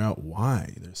figure out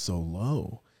why they're so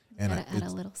low. And Gotta add a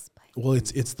little spice. well,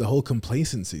 it's the whole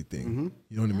complacency thing. Mm-hmm.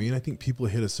 You know what I mean? I think people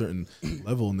hit a certain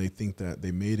level and they think that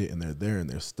they made it and they're there and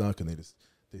they're stuck and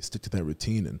they stick to that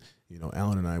routine. And, you know,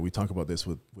 Alan and I, we talk about this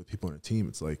with people on our team.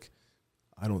 It's like,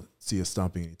 I don't see us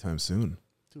stopping anytime soon.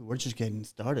 dude, we're just getting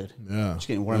started. Yeah. Just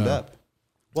getting warmed Yeah. up.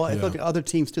 Well, I Yeah. look at other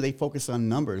teams too. They focus on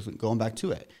numbers. Going back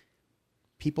to it,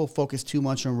 people focus too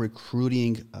much on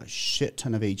recruiting a shit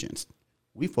ton of agents.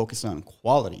 We focus on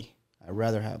quality. I'd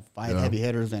rather have 5 Yeah. heavy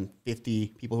hitters than 50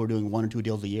 people who are doing 1 or 2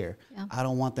 deals a year. Yeah. I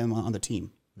don't want them on the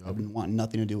team. I Yep. want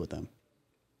nothing to do with them.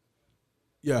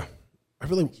 Yeah. I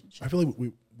feel like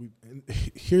we and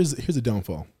here's a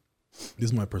downfall. This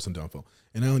is my personal downfall.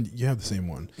 And Alan, you have the same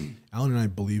one. Alan and I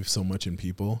believe so much in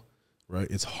people, right?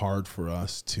 It's hard for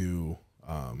us to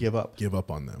Give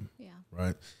up. on them. Yeah.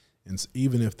 Right? And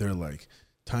even if they're like,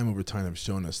 time over time have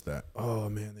shown us that, oh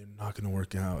man, they're not going to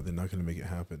work out. They're not going to make it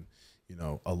happen. You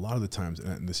know, a lot of the times,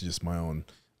 and this is just my own,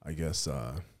 I guess,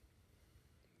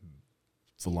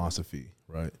 philosophy,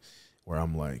 right? Where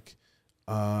I'm like,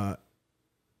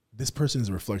 this person is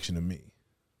a reflection of me.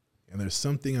 And there's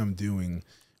something I'm doing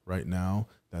right now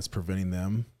that's preventing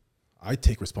them. I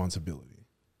take responsibility.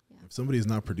 Yeah. If somebody is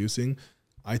not producing,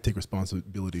 I take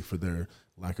responsibility for their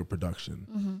lack of production.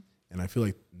 Mm-hmm. And I feel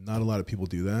like not a lot of people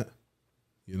do that,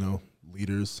 you know,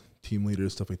 leaders, team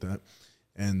leaders, stuff like that.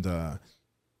 And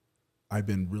I've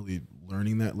been really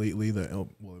learning that lately, that,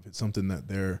 well, if it's something that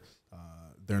they're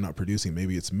not producing,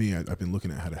 maybe it's me. I've been looking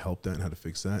at how to help that and how to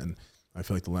fix that. And I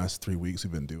feel like the last 3 weeks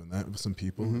we've been doing that with some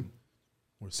people. Mm-hmm. And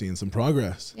we're seeing some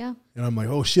progress. Yeah. And I'm like,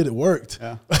 oh shit, it worked.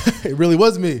 Yeah. It really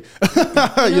was me. you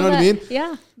know what I mean?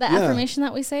 Yeah. The affirmation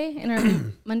that we say in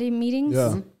our Monday meetings.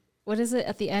 Yeah. What is it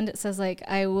at the end? It says like,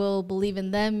 I will believe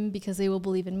in them because they will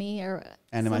believe in me, or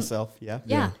And in myself. Yeah.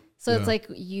 Yeah. So Yeah. it's like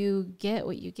you get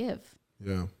what you give.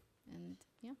 Yeah. And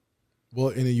yeah. Well,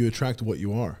 and then you attract what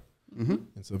you are. Mm-hmm.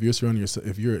 And so if you're surrounding yourself,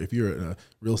 if you're a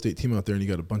real estate team out there and you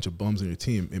got a bunch of bums on your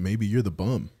team, it maybe you're the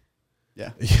bum.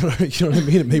 Yeah. You know what I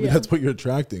mean? And maybe Yeah. that's what you're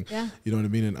attracting. Yeah. You know what I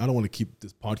mean? And I don't want to keep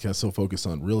this podcast so focused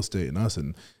on real estate and us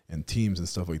and teams and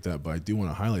stuff like that. But I do want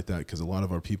to highlight that because a lot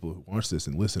of our people who watch this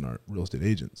and listen are real estate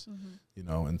agents, you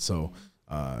know? And so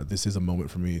this is a moment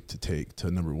for me to take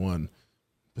to, number one,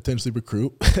 potentially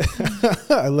recruit.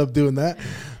 I love doing that.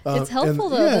 It's helpful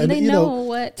and, though. yeah, Then and, they you know know,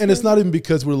 what. and it's not even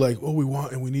because we're like, oh, we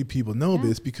want and we need people. No, but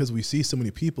Yeah. it's because we see so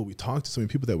many people. We talk to so many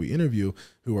people that we interview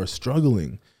who are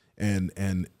struggling, and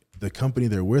the company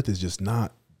they're with is just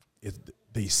not.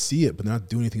 They see it, but not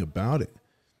do anything about it.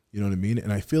 You know what I mean?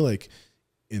 And I feel like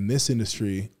in this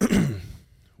industry,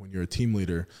 when you're a team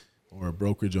leader or a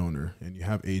brokerage owner and you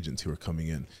have agents who are coming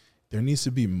in, there needs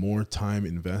to be more time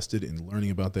invested in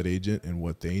learning about that agent and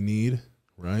what they need,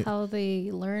 right? how they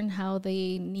learn how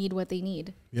they need what they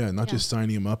need. Yeah, not Yeah. just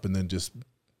signing them up and then just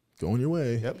going your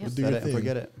way. Yep. Go do Set your it and thing.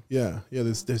 forget it. Yeah, yeah.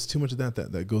 There's too much of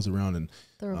that goes around, and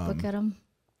Throw a book at them.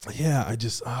 yeah,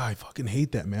 I fucking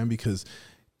hate that, man, because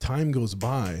time goes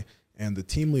by and the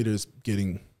team leader's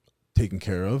getting taken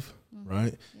care of,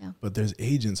 right? Yeah. But there's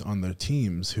agents on their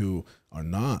teams who are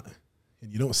not,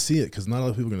 and you don't see it because not a lot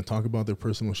of people are going to talk about their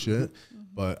personal shit.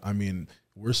 But I mean,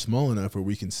 we're small enough where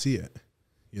we can see it,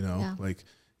 you know, Yeah. like,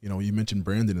 you know, you mentioned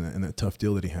Brandon and that tough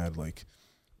deal that he had. Like,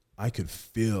 I could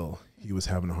feel he was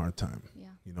having a hard time, Yeah.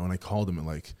 you know, and I called him at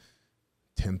like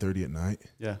 10:30 at night.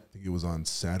 Yeah. I think it was on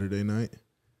Saturday night.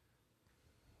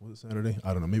 Was it Saturday?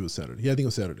 I don't know. Maybe it was Saturday. Yeah, I think it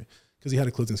was Saturday because he had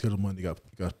a closing scheduled Monday.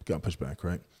 Got pushed back,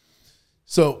 right?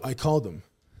 So I called him,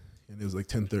 and it was like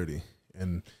 10:30,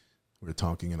 and we were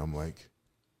talking, and I'm like,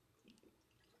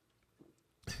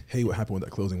 "Hey, what happened with that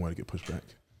closing? Why did it get pushed back?"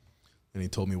 And he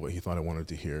told me what he thought I wanted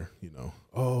to hear. You know,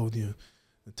 oh, the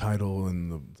title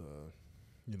and the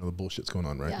you know, the bullshit's going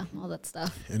on, right? Yeah. All that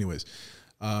stuff. Anyways,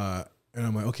 and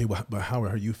I'm like, okay, well, but how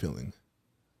are you feeling?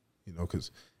 You know,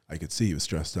 because I could see he was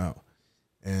stressed out,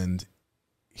 and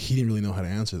he didn't really know how to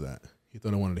answer that. He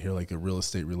thought I wanted to hear like a real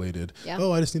estate related. Yeah.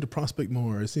 Oh, I just need to prospect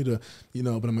more. I just need to, you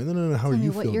know. But I'm like, no. How Tell are me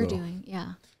you what feel you're though? doing.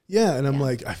 Yeah. Yeah, and I'm Yeah.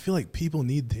 like, I feel like people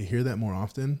need to hear that more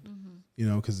often. You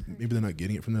know, because maybe they're not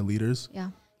getting it from their leaders.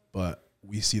 Yeah. But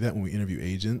we see that when we interview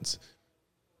agents,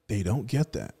 they don't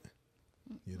get that.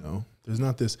 You know, there's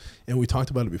not this, and we talked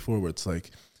about it before, where it's like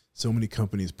so many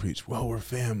companies preach, well, we're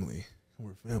family.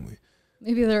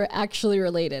 Maybe they're actually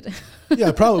related.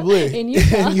 Yeah, probably. In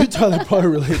Utah. In Utah, they're probably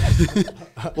related.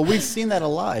 Well, we've seen that a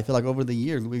lot. I feel like over the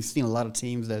years, we've seen a lot of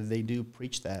teams that they do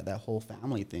preach that whole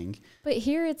family thing. But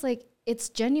here it's like, it's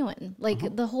genuine.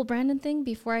 Like the whole Brandon thing,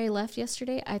 before I left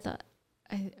yesterday, I thought,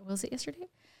 was it yesterday?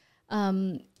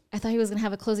 I thought he was going to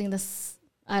have a closing this,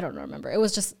 I don't remember. It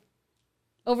was just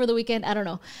over the weekend. I don't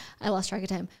know. I lost track of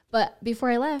time. But before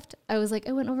I left, I was like,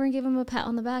 I went over and gave him a pat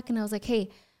on the back, and I was like, hey,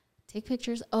 take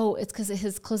pictures. Oh, it's because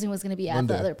his closing was going to be at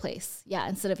Monday. the other place. Yeah,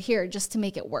 instead of here, just to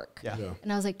make it work. Yeah. Yeah.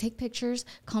 And I was like, take pictures,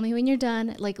 call me when you're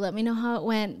done, like, let me know how it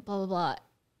went, blah, blah, blah.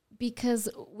 Because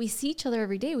we see each other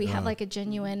every day. We have like a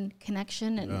genuine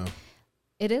connection, and Yeah.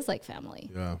 it is like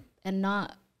family Yeah. and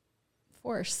not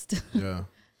forced. Yeah.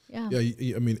 Yeah.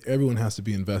 Yeah. I mean, everyone has to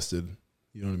be invested,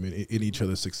 you know what I mean, in each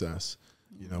other's success,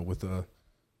 you know, with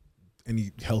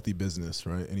any healthy business,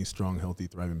 right? Any strong, healthy,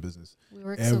 thriving business. We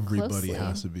work Everybody so closely.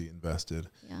 has to be invested,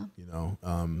 Yeah. you know,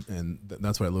 and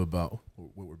that's what I love about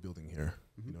what we're building here.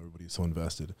 You know, everybody's so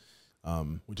invested,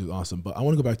 which is awesome. But I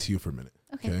want to go back to you for a minute,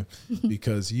 Okay.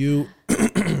 because you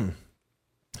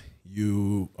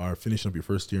you are finishing up your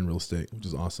first year in real estate, which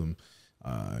is awesome.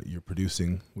 You're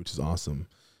producing, which is awesome.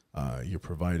 You're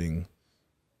providing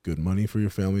good money for your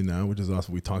family now, which is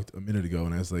awesome. We talked a minute ago,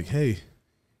 and I was like, "Hey,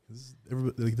 this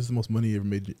is the most money you ever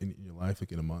made in your life,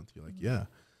 like in a month." You're like, "Yeah."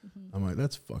 I'm like,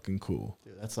 "That's fucking cool."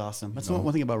 Dude, that's awesome. That's No.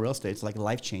 one thing about real estate. It's like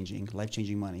life changing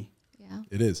money. Yeah.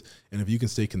 It is, and if you can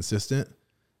stay consistent,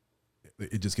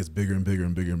 it just gets bigger and bigger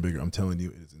and bigger and bigger. I'm telling you,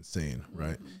 it is insane,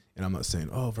 right? And I'm not saying,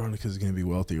 "Oh, Veronica's going to be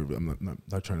wealthy," or I'm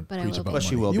not trying to But I preach will about be. But money.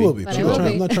 she will You be. will be. But But I will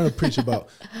I'm be. not trying to preach about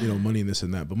money and this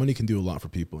and that. But money can do a lot for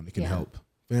people, and it can Yeah. help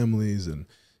families. And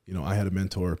I had a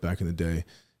mentor back in the day.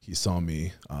 He saw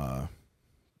me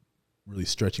really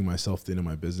stretching myself thin in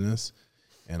my business,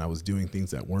 and I was doing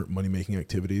things that weren't money-making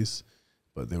activities,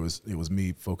 but it was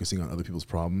me focusing on other people's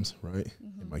problems, right,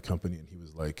 in my company. And he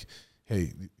was like,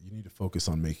 hey, you need to focus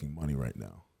on making money right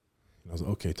now. And I was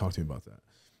like, okay, talk to me about that.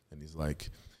 And he's like,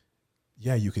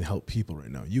 yeah, you can help people right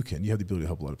now. You have the ability to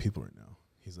help a lot of people right now.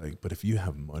 He's like, but if you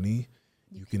have money,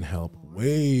 you can help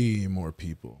way more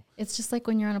people. It's just like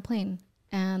when you're on a plane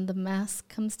and the mask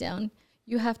comes down,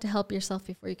 you have to help yourself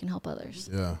before you can help others.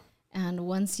 Yeah. And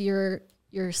once you're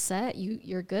set,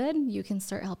 you're good, you can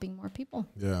start helping more people.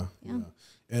 Yeah.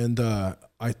 And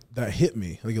that hit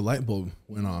me, like a light bulb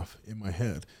went off in my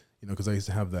head, you know, because I used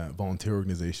to have that volunteer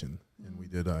organization, and we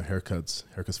did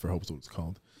Haircuts for Hope is what it's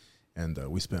called. And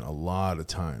we spent a lot of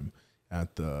time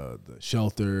at the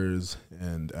shelters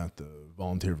and at the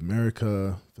Volunteer of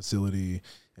America facility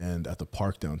and at the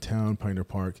park downtown, Pioneer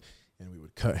Park. And we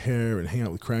would cut hair and hang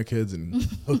out with crackheads and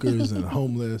hookers and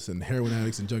homeless and heroin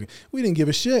addicts and junkies. We didn't give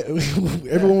a shit.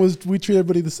 We treat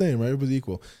everybody the same, right? Everybody's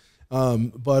equal.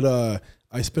 But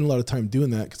I spent a lot of time doing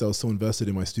that because I was so invested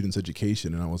in my students'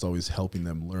 education, and I was always helping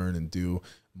them learn and do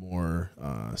more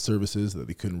services that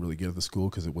they couldn't really get at the school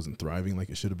because it wasn't thriving like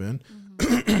it should have been.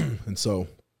 And so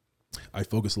I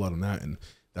focused a lot on that, and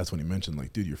that's when he mentioned,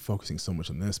 like, dude, you're focusing so much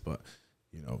on this, but,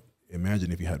 you know,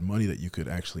 imagine if you had money that you could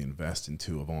actually invest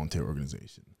into a volunteer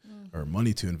organization or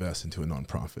money to invest into a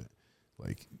nonprofit.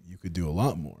 Like, you could do a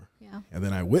lot more. Yeah. And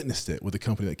then I witnessed it with a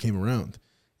company that came around,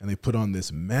 and they put on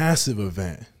this massive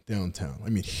event downtown. I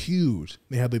mean, huge.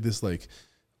 They had like this, like,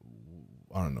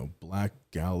 I don't know, black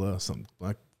dress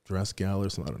gala or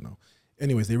something. I don't know.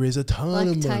 Anyways, they raised a ton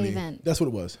of money. Event. That's what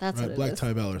it was. That's right? what it Black is.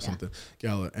 tie gala or something.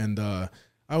 Gala. And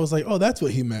I was like, oh, that's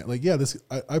what he meant. Like, yeah,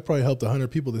 I probably helped 100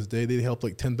 people this day. They helped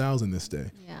like 10,000 this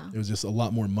day. Yeah. There was just a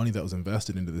lot more money that was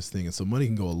invested into this thing. And so money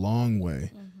can go a long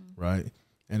way, right?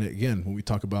 And again, when we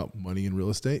talk about money in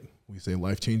real estate, we say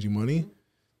life-changing money,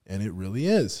 and it really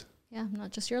is. Yeah,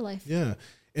 not just your life. Yeah.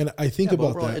 And I think Yeah, but about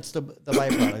overall, that. it's the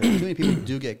byproduct. Too many people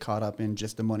do get caught up in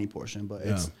just the money portion, but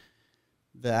it's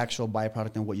the actual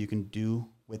byproduct and what you can do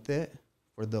with it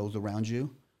for those around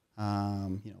you.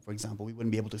 You know, for example, we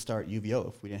wouldn't be able to start UVO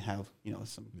if we didn't have, you know,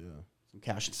 some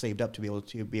cash saved up to be able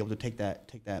to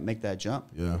make that jump.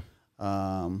 Yeah.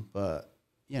 But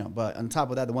you know, but on top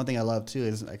of that, the one thing I love too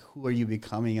is, like, who are you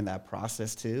becoming in that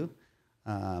process too?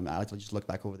 I like to just look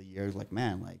back over the years, like,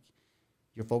 man, like,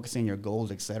 you're focusing on your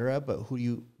goals, etc. But who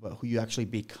you actually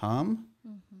become,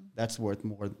 that's worth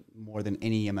more than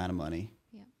any amount of money.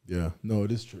 Yeah. Yeah. No,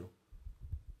 it is true.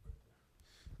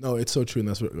 No, it's so true. And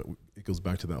that's what it goes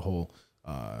back to, that whole,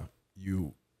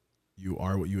 you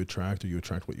are what you attract, or you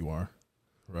attract what you are.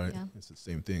 Right. Yeah. It's the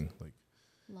same thing. Like,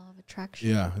 Law of attraction.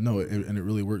 yeah, no, and it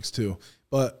really works too.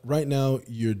 But right now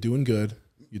you're doing good.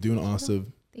 You're doing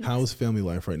awesome. Thanks. How's family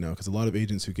life right now? Because a lot of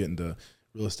agents who get into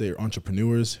real estate are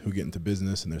entrepreneurs who get into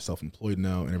business, and they're self-employed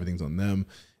now, and everything's on them.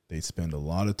 They spend a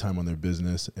lot of time on their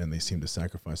business, and they seem to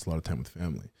sacrifice a lot of time with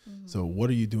family. So what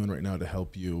are you doing right now to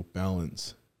help you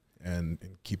balance and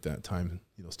keep that time,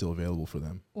 you know, still available for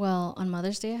them? Well, on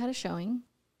Mother's Day, I had a showing,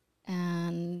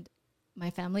 and my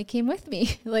family came with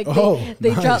me. Like,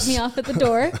 they nice. dropped me off at the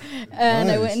door, and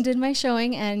I Nice. went and did my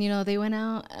showing. And, you know, they went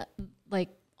out, like,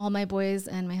 all my boys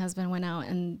and my husband went out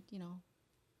and, you know,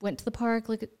 went to the park,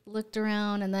 looked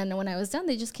around. And then when I was done,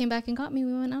 they just came back and got me.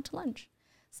 We went out to lunch.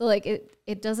 So, like,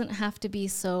 it doesn't have to be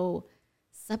so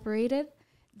separated.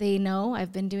 They know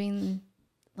I've been doing,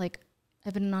 like,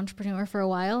 I've been an entrepreneur for a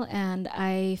while, and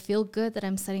I feel good that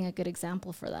I'm setting a good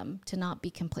example for them to not be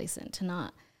complacent, to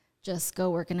not just go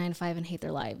work a 9 to 5 and hate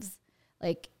their lives.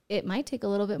 Like, it might take a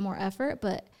little bit more effort,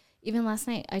 but even last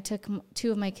night I took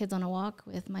 2 of my kids on a walk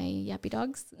with my yappy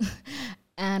dogs.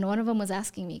 And one of them was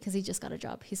asking me, because he just got a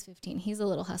job. He's 15. He's a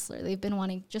little hustler. They've been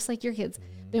wanting, just like your kids,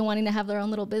 been wanting to have their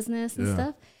own little business and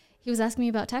stuff. He was asking me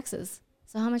about taxes.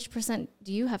 So how much %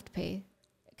 do you have to pay?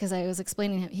 Because I was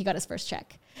explaining to him, he got his first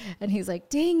check. And he's like,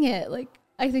 dang it. Like,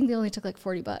 I think they only took like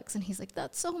 $40. And he's like,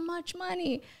 that's so much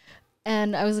money.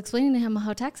 And I was explaining to him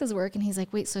how taxes work. And he's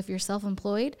like, wait, so if you're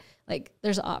self-employed, like,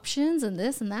 there's options and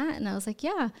this and that. And I was like,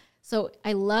 yeah. So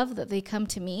I love that they come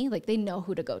to me. Like, they know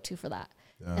who to go to for that.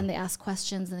 Yeah. And they ask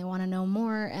questions and they want to know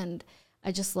more. And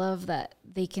I just love that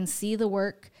they can see the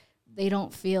work. They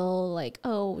don't feel like,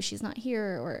 oh, she's not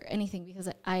here or anything, because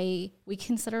we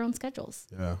can set our own schedules.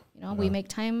 Yeah. You know, we make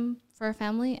time for our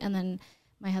family. And then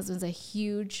my husband's a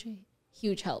huge,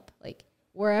 huge help. Like,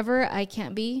 wherever I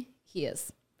can't be, he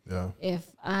is. Yeah. If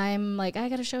I'm like, I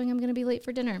got a showing, I'm going to be late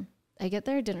for dinner, I get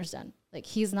there, dinner's done. Like,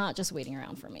 he's not just waiting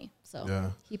around for me.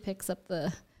 So he picks up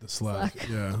the slack.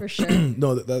 Yeah. For sure.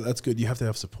 No, that's good. You have to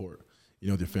have support, you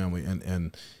know, with your family.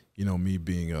 And you know, me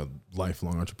being a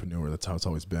lifelong entrepreneur, that's how it's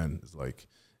always been. It's like,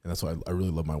 and that's why I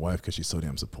really love my wife, because she's so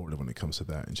damn supportive when it comes to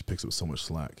that, and she picks up so much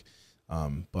slack.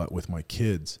 But with my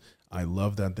kids, I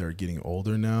love that they're getting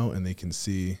older now and they can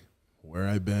see where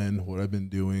I've been, what I've been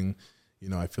doing. You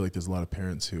know, I feel like there's a lot of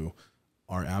parents who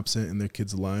are absent in their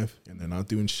kids' life and they're not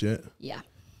doing shit. Yeah.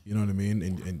 You know what I mean?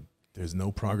 And there's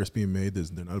no progress being made.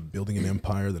 They're not building an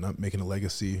empire. They're not making a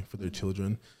legacy for their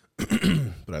children.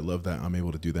 But I love that I'm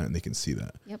able to do that and they can see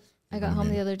that. Yep. I got home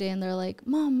the other day and they're like,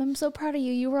 Mom, I'm so proud of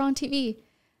you. You were on TV.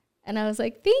 And I was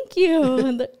like, thank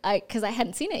you. Because I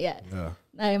hadn't seen it yet. Yeah.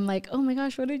 I'm like, oh my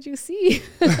gosh, what did you see?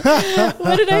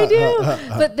 What did I do?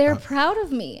 But they're proud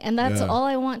of me. And that's all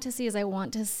I want to see is I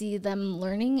want to see them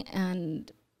learning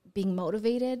and being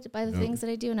motivated by the things that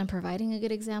I do. And I'm providing a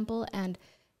good example. And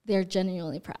they're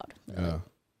genuinely proud. Yeah.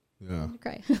 Yeah.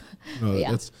 Cry. No,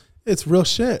 Yeah. it's real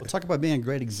shit. Well, talk about being a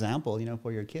great example, you know,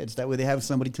 for your kids. That way they have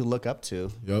somebody to look up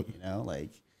to. Yep. You know, like,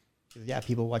 'cause, yeah,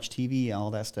 people watch TV and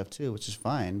all that stuff too, which is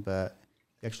fine. But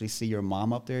you actually see your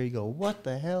mom up there, you go, what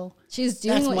the hell? She's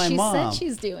doing That's what my she mom. said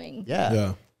she's doing. Yeah.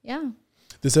 Yeah. Yeah.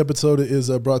 This episode is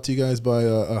brought to you guys by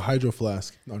a Hydro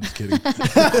Flask. No, I'm just kidding.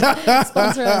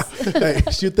 Sponsor us. Hey,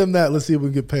 shoot them that. Let's see if we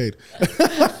can get paid.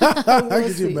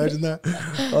 Could you imagine that?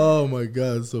 Oh my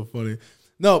God, it's so funny.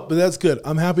 No, but that's good.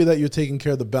 I'm happy that you're taking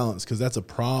care of the balance, because that's a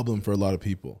problem for a lot of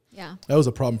people. Yeah. That was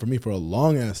a problem for me for a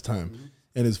long ass time. Mm-hmm.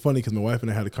 And it's funny because my wife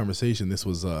and I had a conversation. This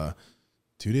was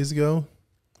 2 days ago.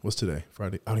 What's today?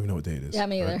 Friday? I don't even know what day it is. Yeah,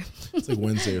 me either. Right? It's like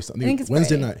Wednesday or something. I think it's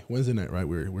Wednesday Friday. night. Wednesday night,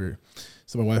 right?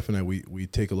 So my wife and I, we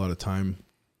take a lot of time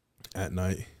at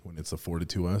night when it's afforded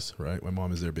to us, right? My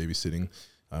mom is there babysitting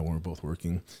when we're both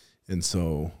working. And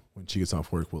so when she gets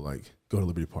off work, we'll like go to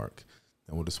Liberty Park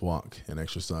and we'll just walk and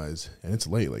exercise. And it's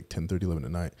late, like 10:30, 11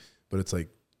 at night, but it's like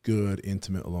good,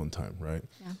 intimate alone time, right?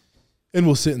 Yeah. And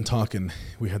we'll sit and talk, and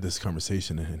we had this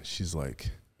conversation, and she's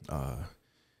like,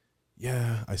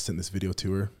 yeah, I sent this video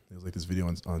to her. It was like this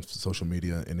video on social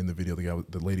media, and in the video,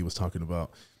 the lady was talking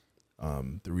about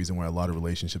the reason why a lot of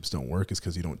relationships don't work is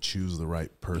because you don't choose the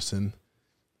right person.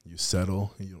 You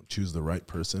settle, and you don't choose the right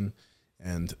person.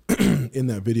 And in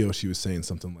that video, she was saying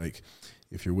something like,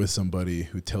 if you're with somebody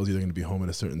who tells you they're going to be home at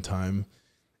a certain time,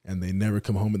 and they never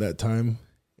come home at that time,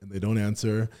 and they don't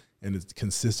answer, and it's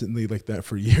consistently like that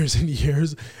for years and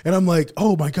years, and I'm like,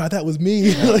 oh my God, that was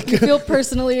me. Like, You feel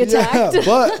personally attacked.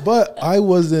 Yeah, but I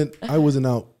wasn't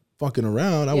out fucking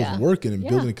around. I was working and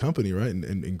building a company, right,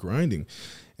 and grinding,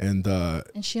 and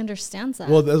she understands that.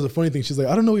 well, that's a funny thing. She's like,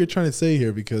 I don't know what you're trying to say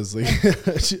here, because like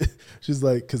she's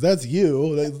like, because that's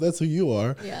you, that's who you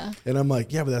are. Yeah. And I'm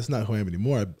like, yeah, but that's not who I am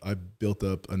anymore. I built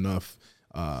up enough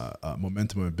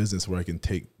momentum in my business where I can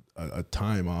take a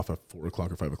time off at 4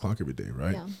 o'clock or 5 o'clock every day,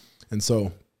 right? Yeah. And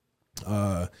so,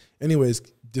 anyways,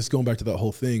 just going back to that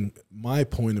whole thing, my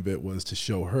point of it was to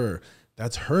show her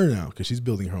that's her now, because she's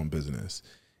building her own business,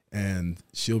 and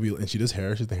she does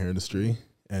hair. She's in the hair industry,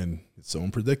 and it's so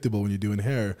unpredictable when you're doing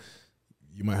hair.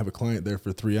 You might have a client there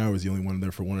for 3 hours. You only want them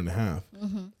there for 1.5.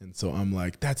 Mm-hmm. And so I'm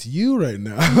like, that's you right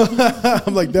now.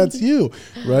 I'm like, that's you,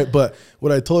 right? But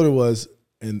what I told her was,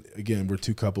 and again, we're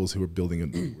two couples who are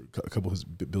building a couple who's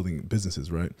building businesses,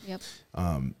 right? Yep.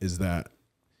 Is that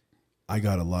I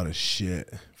got a lot of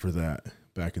shit for that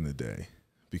back in the day,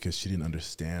 because she didn't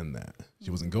understand that.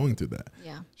 She wasn't going through that.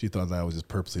 Yeah. She thought that I was just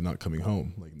purposely not coming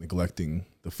home, like neglecting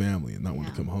the family and not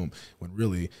wanting to come home, when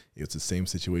really it's the same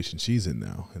situation she's in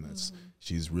now. And that's,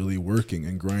 she's really working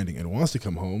and grinding and wants to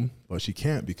come home, but she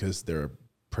can't because there are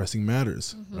pressing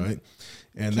matters, right?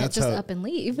 And Can't that's just how, up and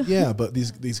leave. yeah, but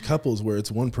these couples where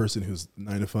it's one person who's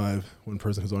 9 to 5, one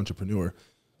person who's an entrepreneur,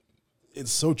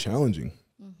 it's so challenging.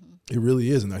 It really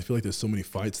is. And I feel like there's so many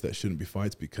fights that shouldn't be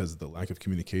fights because of the lack of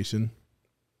communication.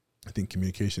 I think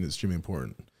communication is extremely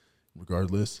important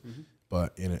regardless.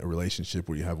 But in a relationship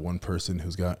where you have one person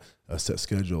who's got a set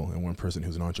schedule and one person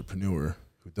who's an entrepreneur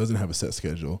who doesn't have a set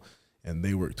schedule, and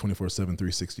they work 24/7,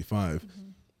 365,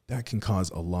 that can cause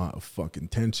a lot of fucking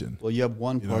tension. Well, you have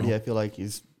one party, know? I feel like,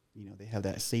 is, you know, they have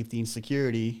that safety and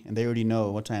security, and they already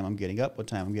know what time I'm getting up, what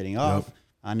time I'm getting off.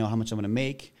 I know how much I'm going to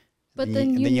make. But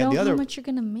then you know how much you're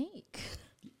going to make.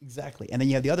 Exactly. And then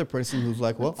you have the other person who's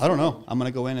like, well, I don't know. I'm going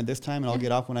to go in at this time, and I'll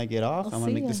get off when I get off. I'm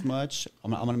going to make this much.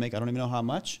 I'm going to make, I don't even know how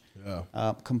much.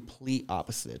 Yeah. Complete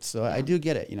opposite. So I do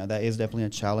get it. You know, that is definitely a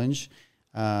challenge.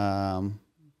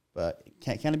 But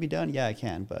can it be done? Yeah, it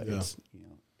can. But it's, you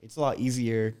know, it's a lot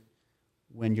easier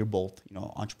when you're both, you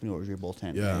know, entrepreneurs. You're both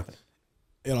handling everything.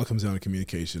 It all comes down to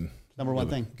communication. Number one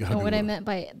thing. And what I meant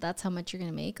by that's how much you're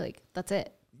going to make, like, that's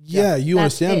it. Yeah, you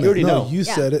that's understand it. that. You already No, know. you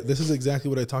said it. This is exactly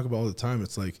what I talk about all the time.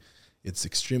 It's like, it's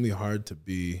extremely hard to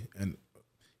be, and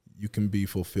you can be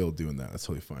fulfilled doing that. That's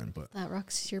totally fine. But That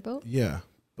rocks your boat. yeah,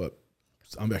 but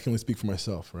I can only speak for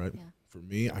myself, right? Yeah. For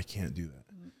me, I can't do that.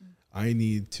 I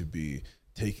need to be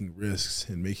taking risks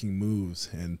and making moves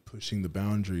and pushing the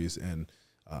boundaries and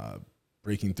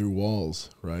breaking through walls,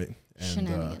 right? And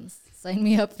Shenanigans. Sign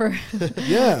me up for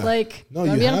yeah, like, no,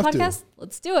 you you be on a have to. podcast?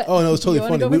 Let's do it. Oh no, it's totally You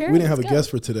wanna funny. go We over here? didn't have a Let's go. guest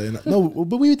for today. No,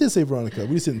 but we did say Veronica.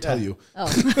 We just didn't tell you. Oh,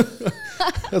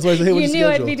 That's why I said, hey, what's you the knew schedule?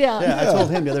 I'd be down. Yeah, I told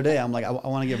him the other day. I'm like, I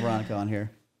want to get Veronica on here.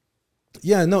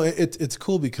 Yeah, no, it's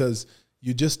cool because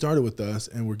you just started with us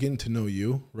and we're getting to know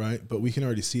you, right? But we can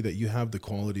already see that you have the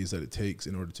qualities that it takes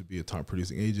in order to be a top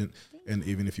producing agent. And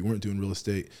even if you weren't doing real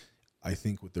estate, I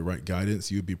think with the right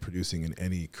guidance, you'd be producing in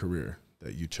any career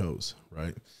that you chose,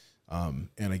 right?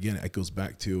 And again, it goes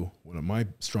back to one of my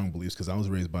strong beliefs because I was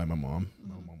raised by my mom.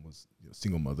 My mom was a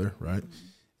single mother, right?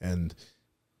 And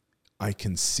I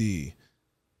can see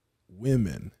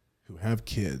women who have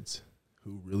kids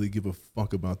who really give a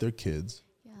fuck about their kids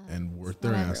and work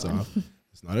their not ass everyone. off.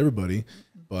 It's not everybody,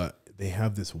 but they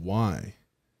have this why,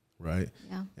 right?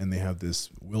 Yeah. And they have this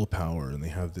willpower and they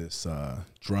have this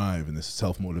drive and this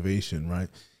self-motivation, right?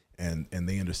 And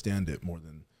they understand it more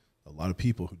than a lot of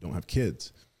people who don't have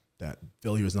kids, that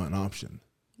failure is not an option.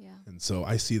 Yeah. And so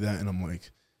I see that and I'm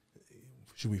like,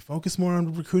 should we focus more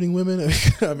on recruiting women?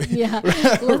 I mean, Yeah.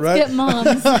 right? Let's get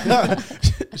moms.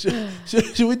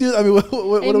 should we do? I mean, what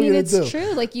are we going to do? It's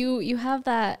true. Like you have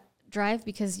that drive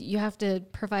because you have to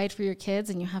provide for your kids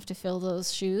and you have to fill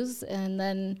those shoes. And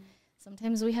then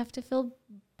sometimes we have to fill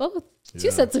both, two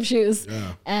Yeah. sets of shoes.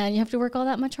 Yeah. And you have to work all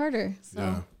that much harder. So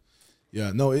Yeah.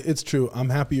 Yeah, no, it's true. I'm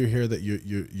happy you're here. That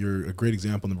you're a great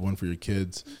example. Number one for your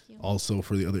kids, also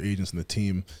for the other agents in the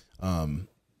team,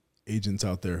 agents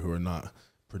out there who are not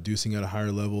producing at a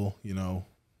higher level. You know,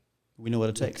 We know what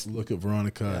it takes. look at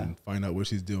Veronica Yeah. and find out what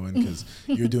she's doing because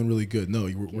you're doing really good. No,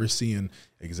 we're seeing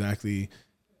exactly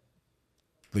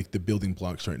like the building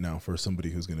blocks right now for somebody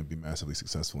who's going to be massively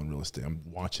successful in real estate. I'm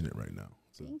watching it right now.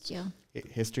 So, thank you.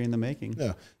 History in the making.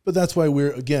 yeah, but that's why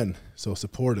we're again so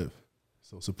supportive,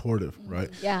 right?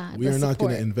 Yeah. We the are not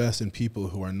going to support. invest in people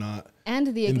who are not. And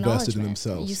the invested in acknowledgement.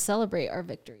 themselves. You celebrate our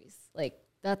victories. Like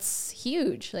that's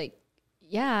huge. Like,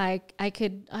 yeah, I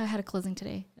had a closing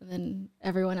today and then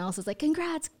everyone else is like,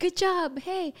 congrats, good job.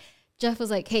 Hey, Jeff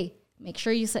was like, hey, make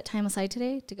sure you set time aside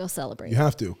today to go celebrate. You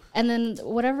have to. And then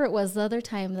whatever it was, the other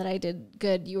time that I did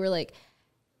good, you were like,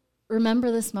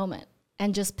 remember this moment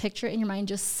and just picture it in your mind,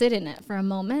 just sit in it for a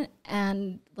moment.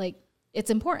 And like, it's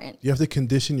important. You have to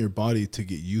condition your body to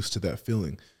get used to that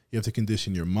feeling. You have to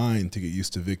condition your mind to get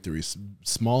used to victories,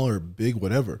 small or big,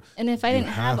 whatever. And if I You didn't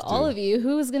have have all to. of you,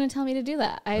 who was going to tell me to do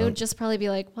that? I Nope. would just probably be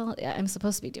like, well, yeah, I'm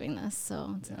supposed to be doing this,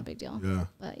 so it's not a big deal. Yeah.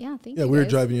 But yeah, thank Yeah, you. we were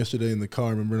guys. driving yesterday in the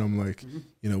car, remember? And I'm like,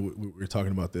 you know, we were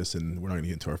talking about this, and we're not going to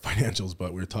get into our financials,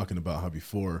 but we were talking about how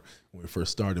before, when we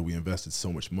first started, we invested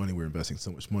so much money. We were investing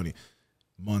so much money,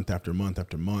 month after month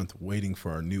after month, waiting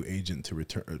for our new agent to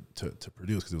return to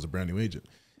produce because it was a brand new agent.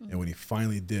 And when he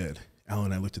finally did, Alan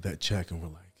and I looked at that check and we're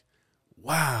like,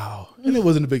 wow. And it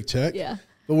wasn't a big check, Yeah.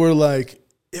 but we're like,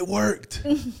 it worked,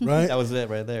 right? That was it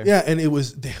right there. Yeah, and it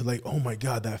was they were like, oh my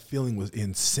god, that feeling was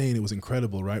insane. It was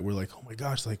incredible, right? We're like, oh my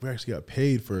gosh, like we actually got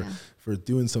paid for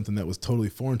doing something that was totally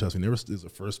foreign to us. We never it was the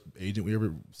first agent we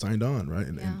ever signed on, right?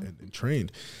 And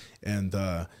trained. And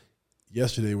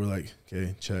yesterday we're like,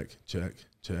 okay, check,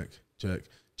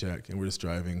 and we're just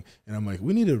driving, and I'm like,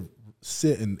 we need to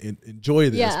sit and enjoy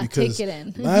this Yeah, because take it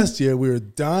in. last year we were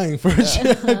dying for a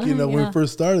check, you know, when Yeah. we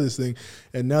first started this thing,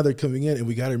 and now they're coming in, and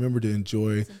we got to remember to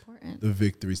enjoy It's important. the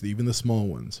victories, even the small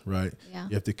ones, right? Yeah.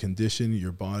 You have to condition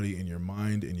your body and your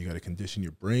mind, and you got to condition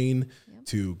your brain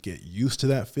to get used to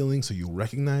that feeling, so you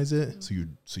recognize it,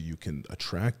 so you can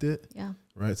attract it, Yeah.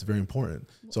 right? It's very important.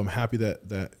 So I'm happy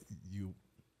that you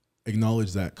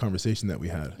acknowledge that conversation that we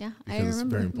had. Yeah, I because it's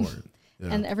very remember. important.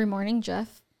 Yeah. And every morning,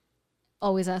 Jeff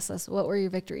always asks us, what were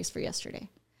your victories for yesterday?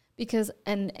 Because,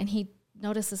 and he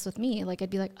noticed this with me, like,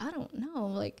 I'd be like, I don't know.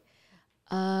 Like,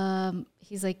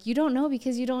 he's like, you don't know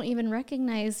because you don't even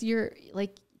recognize your,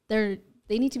 like, they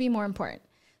need to be more important.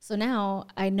 So now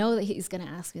I know that he's going to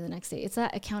ask me the next day. It's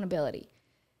that accountability.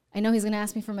 I know he's going to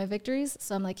ask me for my victories.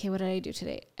 So I'm like, hey, what did I do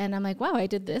today? And I'm like, wow, I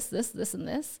did this, and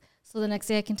this. So the next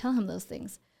day I can tell him those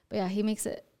things. But yeah, he makes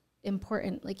it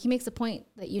important. Like he makes a point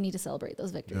that you need to celebrate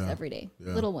those victories every day,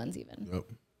 little ones even. Yep.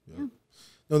 Yeah.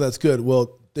 No, that's good.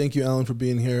 Well, thank you, Alan, for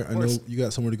being here. I know you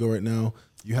got somewhere to go right now.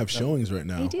 You have showings right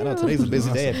now. I do. I know today's a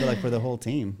busy day. I feel like for the whole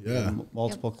team. Yeah.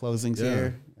 Multiple closings Yeah.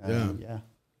 here. Yeah.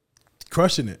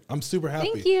 Crushing it. I'm super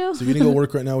happy. Thank you. So you're going to go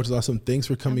work right now, which is awesome. Thanks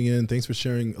for coming in. Thanks for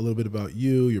sharing a little bit about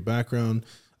you, your background,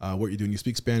 what you're doing. You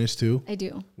speak Spanish too, I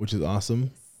do. which is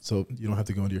awesome. so you don't have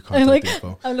to go into your I'm contact like,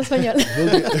 info. hablo español.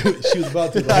 She was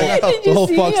about to. Did you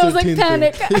see me? I was like,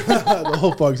 panic. The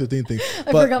whole Fox 13 thing. I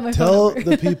But forgot my phone tell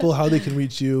number. the people how they can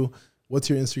reach you. What's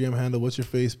your Instagram handle? What's your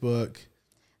Facebook?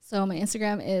 So my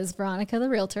Instagram is Veronica the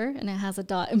Realtor, and it has a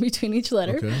dot in between each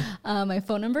letter. Okay. My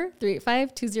phone number,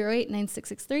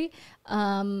 385-208-9663.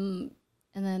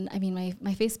 And then, I mean,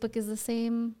 my Facebook is the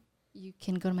same. You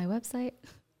can go to my website,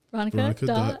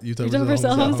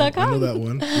 veronica.youtubersellhomes.com. I know that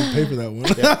one. You pay for that one.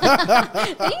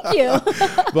 Thank you.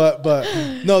 but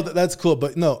no, that's cool.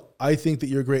 But no, I think that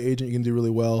you're a great agent. You can do really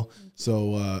well.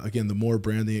 So again, the more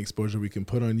branding exposure we can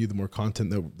put on you, the more content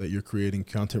that you're creating.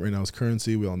 Content right now is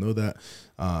currency. We all know that.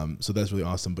 So that's really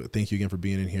awesome. But thank you again for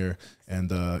being in here.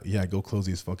 And yeah, go close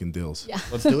these fucking deals. Yeah.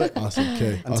 Let's do it. Awesome.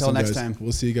 Okay. Until awesome, next guys. time.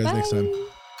 We'll see you guys next time. Bye.